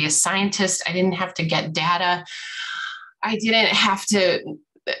didn't have to be a scientist. I didn't have to get data. I didn't have to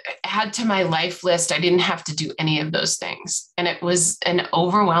add to my life list. I didn't have to do any of those things. And it was an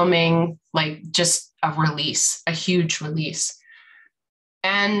overwhelming, like just a release, a huge release.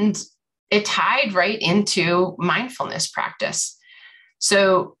 And it tied right into mindfulness practice.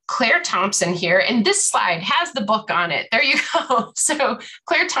 So Claire Thompson here, and this slide has the book on it. There you go. So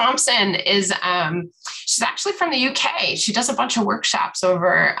Claire Thompson is, she's actually from the UK. She does a bunch of workshops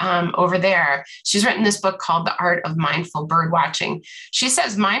over there. She's written this book called The Art of Mindful Bird Watching. She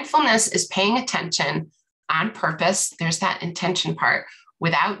says mindfulness is paying attention on purpose. There's that intention part,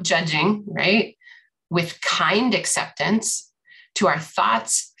 without judging, right? With kind acceptance to our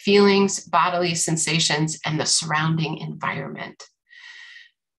thoughts, feelings, bodily sensations, and the surrounding environment.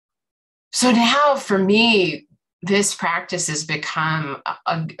 So now for me, this practice has become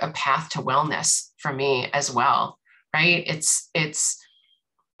a path to wellness for me as well, right? It's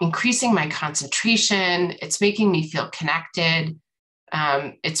increasing my concentration. It's making me feel connected.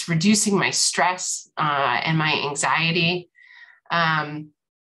 It's reducing my stress and my anxiety.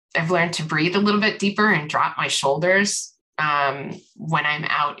 I've learned to breathe a little bit deeper and drop my shoulders when I'm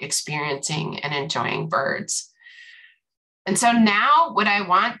out experiencing and enjoying birds. And so now what I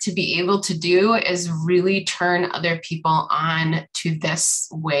want to be able to do is really turn other people on to this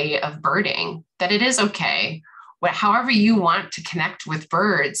way of birding, that it is okay. However you want to connect with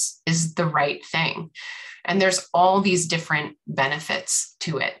birds is the right thing. And there's all these different benefits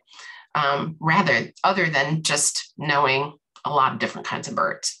to it, other than just knowing a lot of different kinds of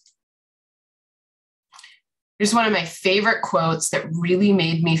birds. Here's one of my favorite quotes that really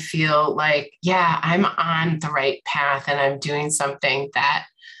made me feel like, yeah, I'm on the right path and I'm doing something that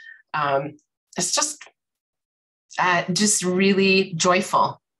is just really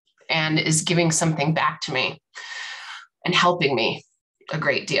joyful and is giving something back to me and helping me a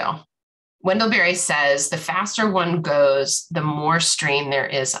great deal. Wendell Berry says, the faster one goes, the more strain there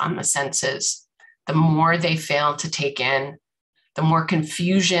is on the senses, the more they fail to take in, the more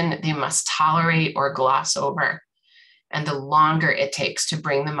confusion they must tolerate or gloss over, and the longer it takes to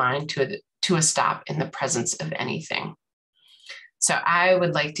bring the mind to a stop in the presence of anything. So I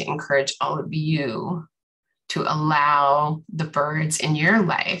would like to encourage all of you to allow the birds in your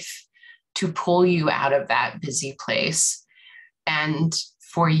life to pull you out of that busy place, and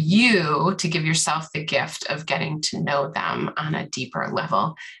for you to give yourself the gift of getting to know them on a deeper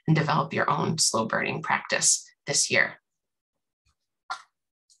level and develop your own slow birding practice this year.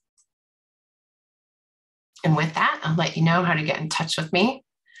 And with that, I'll let you know how to get in touch with me.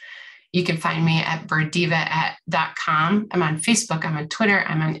 You can find me at birddiva.com. I'm on Facebook, I'm on Twitter,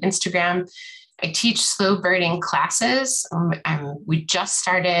 I'm on Instagram. I teach slow birding classes. We just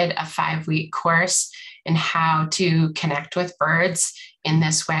started a 5-week course in how to connect with birds in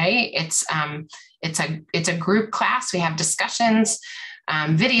this way. It's a group class. We have discussions,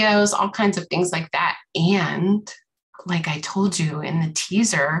 videos, all kinds of things like that. And like I told you in the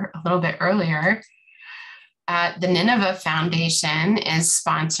teaser a little bit earlier, the Nineveh Foundation is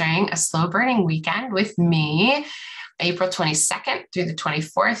sponsoring a slow birding weekend with me, April 22nd through the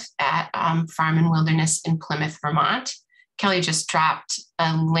 24th at Farm and Wilderness in Plymouth, Vermont. Kelly just dropped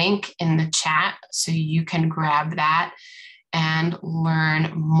a link in the chat so you can grab that and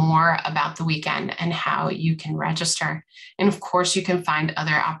learn more about the weekend and how you can register. And of course, you can find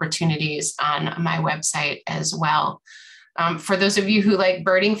other opportunities on my website as well. For those of you who like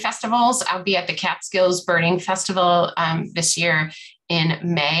birding festivals, I'll be at the Catskills Birding Festival this year in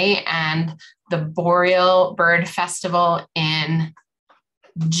May, and the Boreal Bird Festival in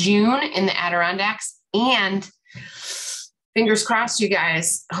June in the Adirondacks. And fingers crossed, you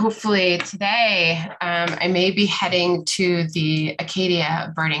guys, hopefully today, I may be heading to the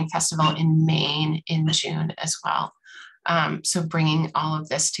Acadia Birding Festival in Maine in June as well. So bringing all of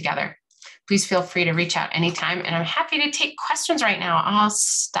this together. Please feel free to reach out anytime, and I'm happy to take questions right now. I'll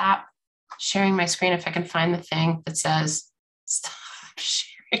stop sharing my screen if I can find the thing that says stop sharing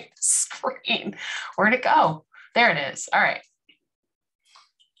the screen. Where'd it go? There it is. All right.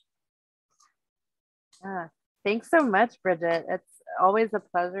 Thanks so much, Bridget. It's always a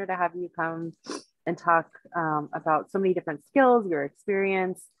pleasure to have you come and talk about so many different skills, your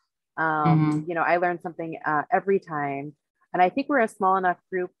experience. You know, I learn something every time, and I think we're a small enough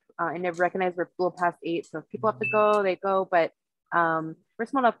group. I never recognize we're a little past 8, so if people have to go, they go. But we're a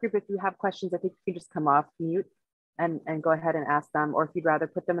small enough group. If you have questions, I think you can just come off mute and go ahead and ask them. Or if you'd rather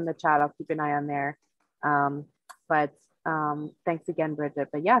put them in the chat, I'll keep an eye on there. But Thanks again, Bridget.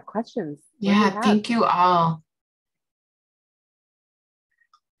 But yeah, questions. Yeah, thank you all.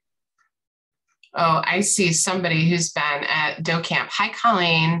 Oh, I see somebody who's been at Doe Camp. Hi,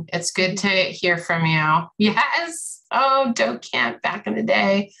 Colleen. It's good to hear from you. Yes. Oh, Doe Camp back in the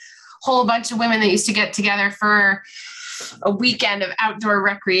day. Whole bunch of women that used to get together for a weekend of outdoor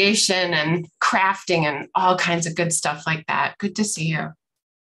recreation and crafting and all kinds of good stuff like that. Good to see you.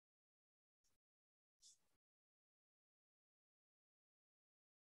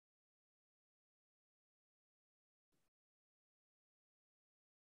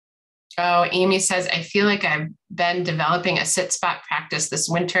 Oh, Amy says, I feel like I've been developing a sit spot practice this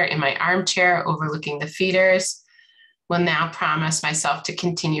winter in my armchair overlooking the feeders. Will now promise myself to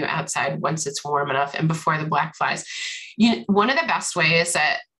continue outside once it's warm enough and before the black flies. One of the best ways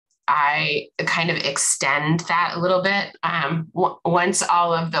that I kind of extend that a little bit, once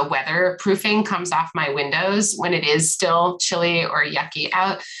all of the weatherproofing comes off my windows, when it is still chilly or yucky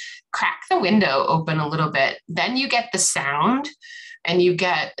out, crack the window open a little bit. Then you get the sound and you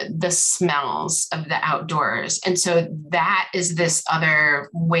get the smells of the outdoors. And so that is this other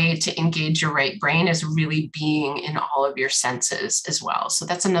way to engage your right brain, is really being in all of your senses as well. So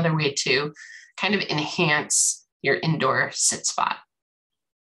that's another way to kind of enhance your indoor sit spot.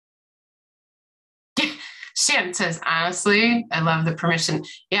 Shannon says, honestly, I love the permission.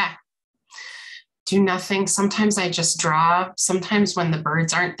 Yeah. Do nothing. Sometimes I just draw. Sometimes when the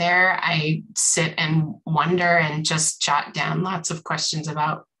birds aren't there, I sit and wonder and just jot down lots of questions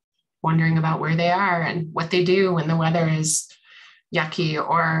about wondering about where they are and what they do when the weather is yucky,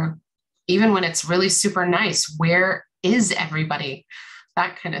 or even when it's really super nice. Where is everybody?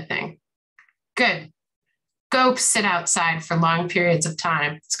 That kind of thing. Good. Go sit outside for long periods of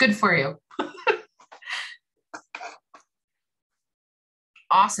time. It's good for you.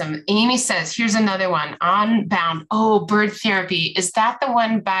 Awesome. Amy says, here's another one, Unbound. Oh, Bird Therapy. Is that the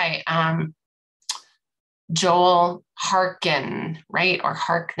one by Joel Harkin, right? Or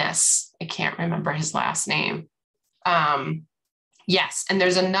Harkness. I can't remember his last name. Yes. And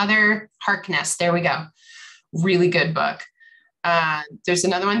there's another Harkness. There we go. Really good book. There's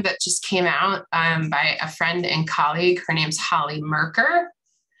another one that just came out by a friend and colleague. Her name's Holly Merker.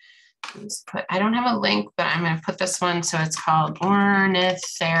 I don't have a link, but I'm going to put this one. So it's called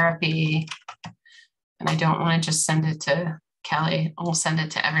Ornithotherapy. And I don't want to just send it to Kelly. I'll send it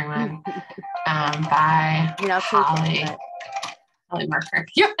to everyone by Holly Merker.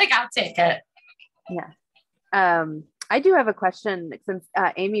 You're like, I'll take it. Yeah. I do have a question since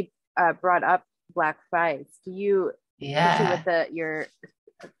Amy brought up black flies. Do you, with your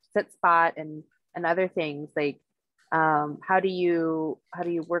sit spot and other things, like, how do you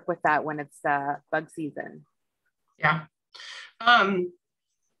work with that when it's bug season? Yeah. Find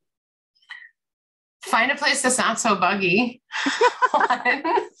a place that's not so buggy.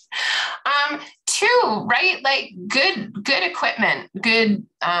 One. Two, right? Like good equipment, good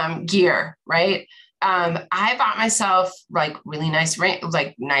gear, right? I bought myself like really nice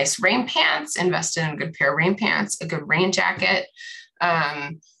rain pants, invested in a good pair of rain pants, a good rain jacket,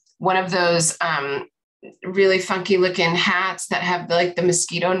 one of those really funky looking hats that have like the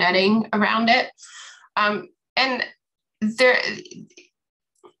mosquito netting around it. And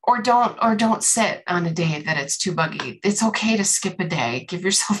don't sit on a day that it's too buggy. It's okay to skip a day. Give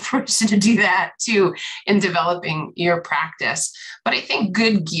yourself permission to do that too in developing your practice. But I think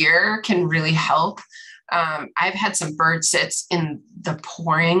good gear can really help. I've had some bird sits in the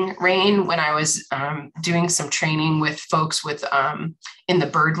pouring rain when I was doing some training with folks with in the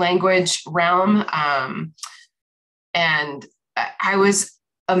bird language realm. And I was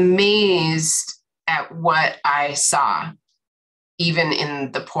amazed at what I saw, even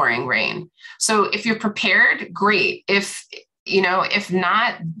in the pouring rain. So if you're prepared, great. If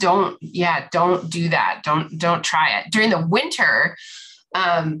not, don't do that. Don't try it. During the winter,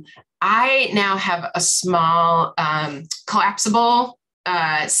 I now have a small collapsible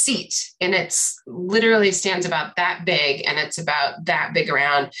seat, and it's literally stands about that big, and it's about that big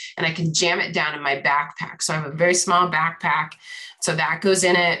around, and I can jam it down in my backpack. So I have a very small backpack, so that goes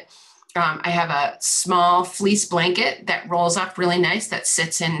in it. I have a small fleece blanket that rolls up really nice that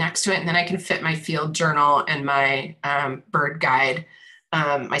sits in next to it, and then I can fit my field journal and my bird guide,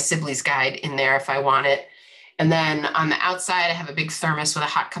 my Sibley's guide in there if I want it. And then on the outside, I have a big thermos with a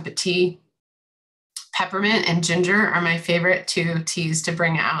hot cup of tea. Peppermint and ginger are my favorite two teas to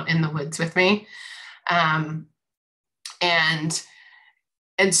bring out in the woods with me. And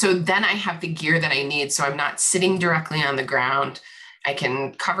so then I have the gear that I need. So I'm not sitting directly on the ground. I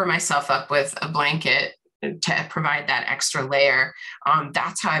can cover myself up with a blanket to provide that extra layer.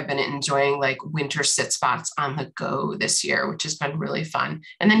 That's how I've been enjoying like winter sit spots on the go this year, which has been really fun.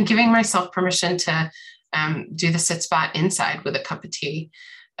 And then giving myself permission to do the sit spot inside with a cup of tea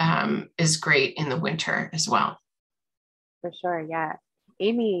is great in the winter as well. For sure. Yeah.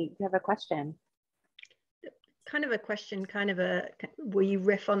 Amy, do you have a question? Kind of a question, will you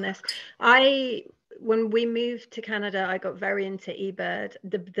riff on this? When we moved to Canada, I got very into eBird.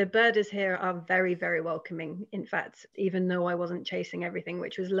 The birders here are very, very welcoming. In fact, even though I wasn't chasing everything,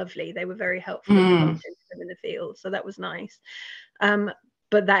 which was lovely, they were very helpful if you bumped into them in the field. So that was nice.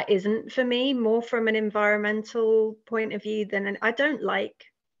 But that isn't for me, more from an environmental point of view than I don't like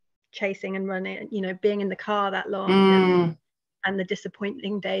chasing and running, being in the car that long and the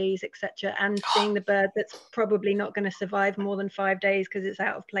disappointing days, etc., and seeing the bird that's probably not going to survive more than 5 days because it's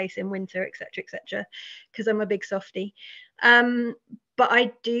out of place in winter, etc., because I'm a big softie. But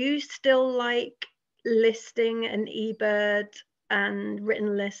I do still like listing an eBird and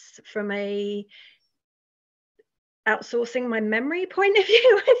written lists from a outsourcing my memory point of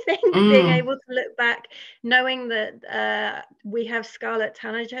view. I think being able to look back, knowing that we have Scarlet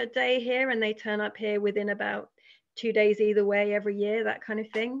Tanager Day here, and they turn up here within about 2 days either way every year, that kind of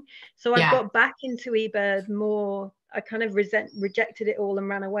thing. So I've got back into eBird more. I kind of rejected it all and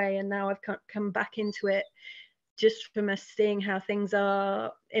ran away, and now I've come back into it just from us seeing how things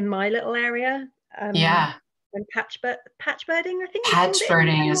are in my little area. And patch birding, I think patch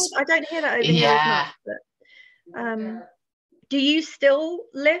birding is, I don't hear that over here as much, but do you still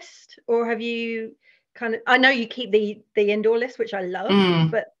list, or have you I know you keep the indoor list, which I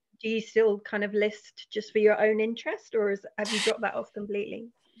love, but do you still kind of list just for your own interest, or have you dropped that off completely?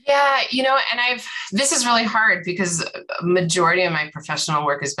 Yeah, and this is really hard because a majority of my professional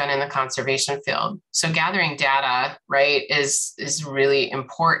work has been in the conservation field. So gathering data, right, is really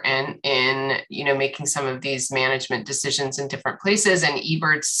important in, making some of these management decisions in different places. And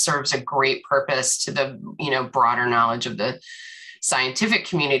eBird serves a great purpose to the, broader knowledge of the scientific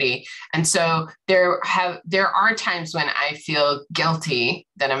community. And so there are times when I feel guilty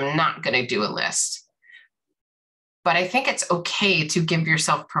that I'm not going to do a list. But I think it's okay to give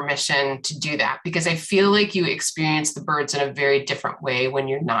yourself permission to do that, because I feel like you experience the birds in a very different way when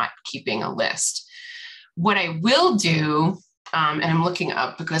you're not keeping a list. What I will do, and I'm looking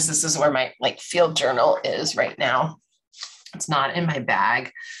up because this is where my field journal is right now. It's not in my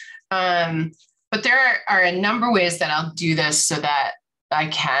bag. But there are a number of ways that I'll do this so that I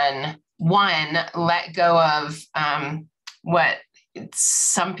can, one, let go of what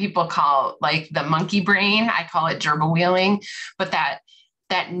some people call the monkey brain. I call it gerbil wheeling, but that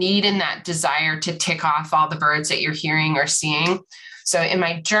need and that desire to tick off all the birds that you're hearing or seeing. So in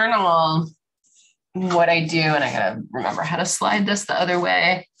my journal, what I do, and I gotta remember how to slide this the other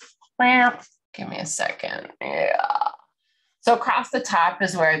way. Give me a second. Yeah. So across the top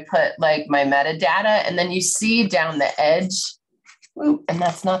is where I put my metadata, and then you see down the edge, and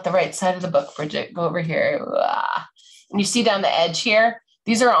that's not the right side of the book, Bridget, go over here. And you see down the edge here,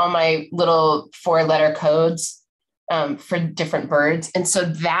 these are all my little 4-letter codes for different birds. And so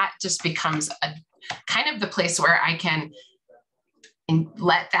that just becomes a kind of the place where I can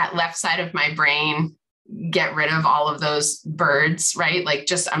let that left side of my brain get rid of all of those birds, right?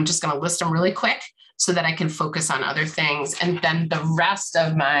 I'm just going to list them really quick so that I can focus on other things. And then the rest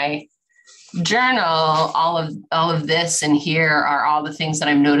of my journal, all of this in here are all the things that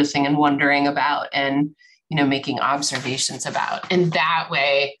I'm noticing and wondering about and, making observations about. And that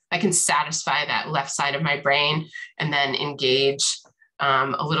way I can satisfy that left side of my brain and then engage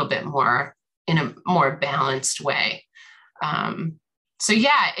a little bit more in a more balanced way. So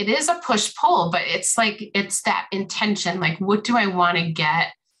yeah, it is a push-pull, but it's that intention, what do I want to get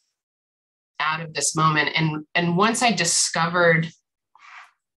out of this moment? And once I discovered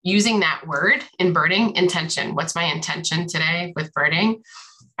using that word in birding, intention, what's my intention today with birding?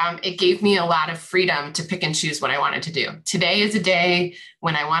 It gave me a lot of freedom to pick and choose what I wanted to do. Today is a day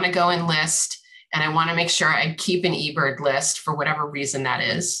when I want to go and list, and I want to make sure I keep an eBird list for whatever reason that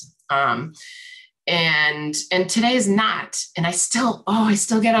is. And today is not, and I still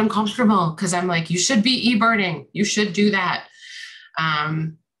get uncomfortable because I'm you should be eBirding. You should do that.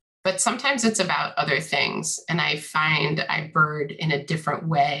 But sometimes it's about other things. And I find I bird in a different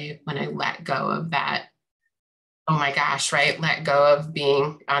way when I let go of that. Oh my gosh, right? Let go of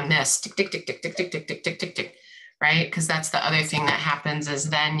being on this tick, tick, tick, tick, tick, tick, tick, tick, tick, tick, tick, right? Because that's the other thing that happens is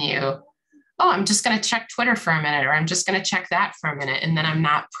then I'm just going to check Twitter for a minute, or I'm just going to check that for a minute. And then I'm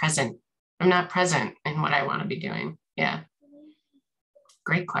not present. I'm not present in what I want to be doing. Yeah.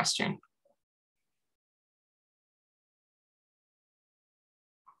 Great question.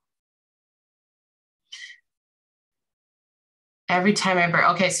 Every time I bird.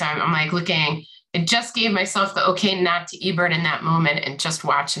 Okay, so I'm like looking. I just gave myself the okay not to eBird in that moment and just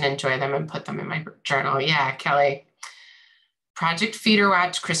watch and enjoy them and put them in my journal. Yeah, Kelly. Project Feeder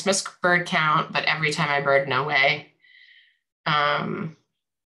Watch, Christmas bird count, but every time I bird, no way.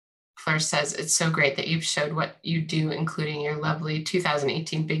 Claire says, it's so great that you've showed what you do, including your lovely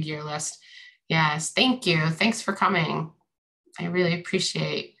 2018 big year list. Yes, thank you. Thanks for coming. I really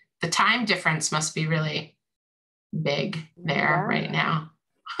appreciate the time difference must be really big there right now.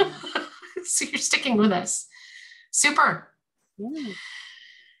 So you're sticking with us. Super. Yeah.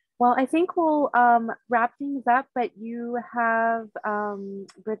 Well, I think we'll wrap things up, but you have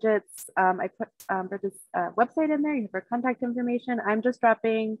Bridget's, I put Bridget's website in there. You have her contact information. I'm just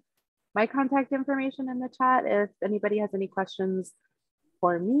dropping my contact information in the chat if anybody has any questions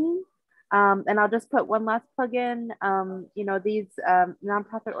for me. And I'll just put one last plug in. You know, these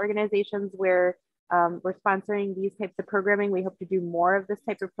nonprofit organizations where we're sponsoring these types of programming. We hope to do more of this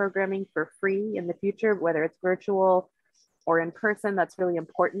type of programming for free in the future, whether it's virtual or in person. That's really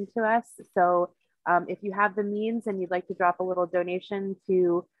important to us. So if you have the means and you'd like to drop a little donation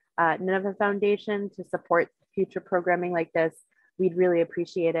to Nineveh Foundation to support future programming like this, we'd really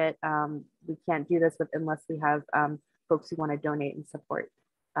appreciate it. We can't do this unless we have folks who want to donate and support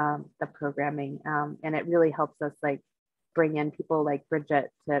the programming. And it really helps us like bring in people like Bridget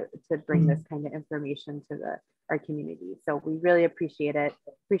to bring this kind of information to our community. So we really appreciate it.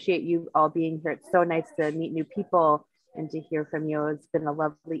 Appreciate you all being here. It's so nice to meet new people and to hear from you. It's been a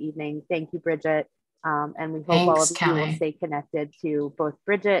lovely evening. Thank you, Bridget. And we hope all of you will stay connected to both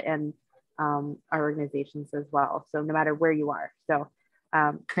Bridget and our organizations as well. So no matter where you are. So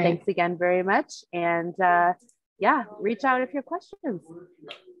thanks again very much. And yeah, reach out if you have questions.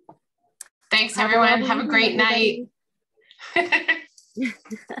 Thanks everyone. Have a great night.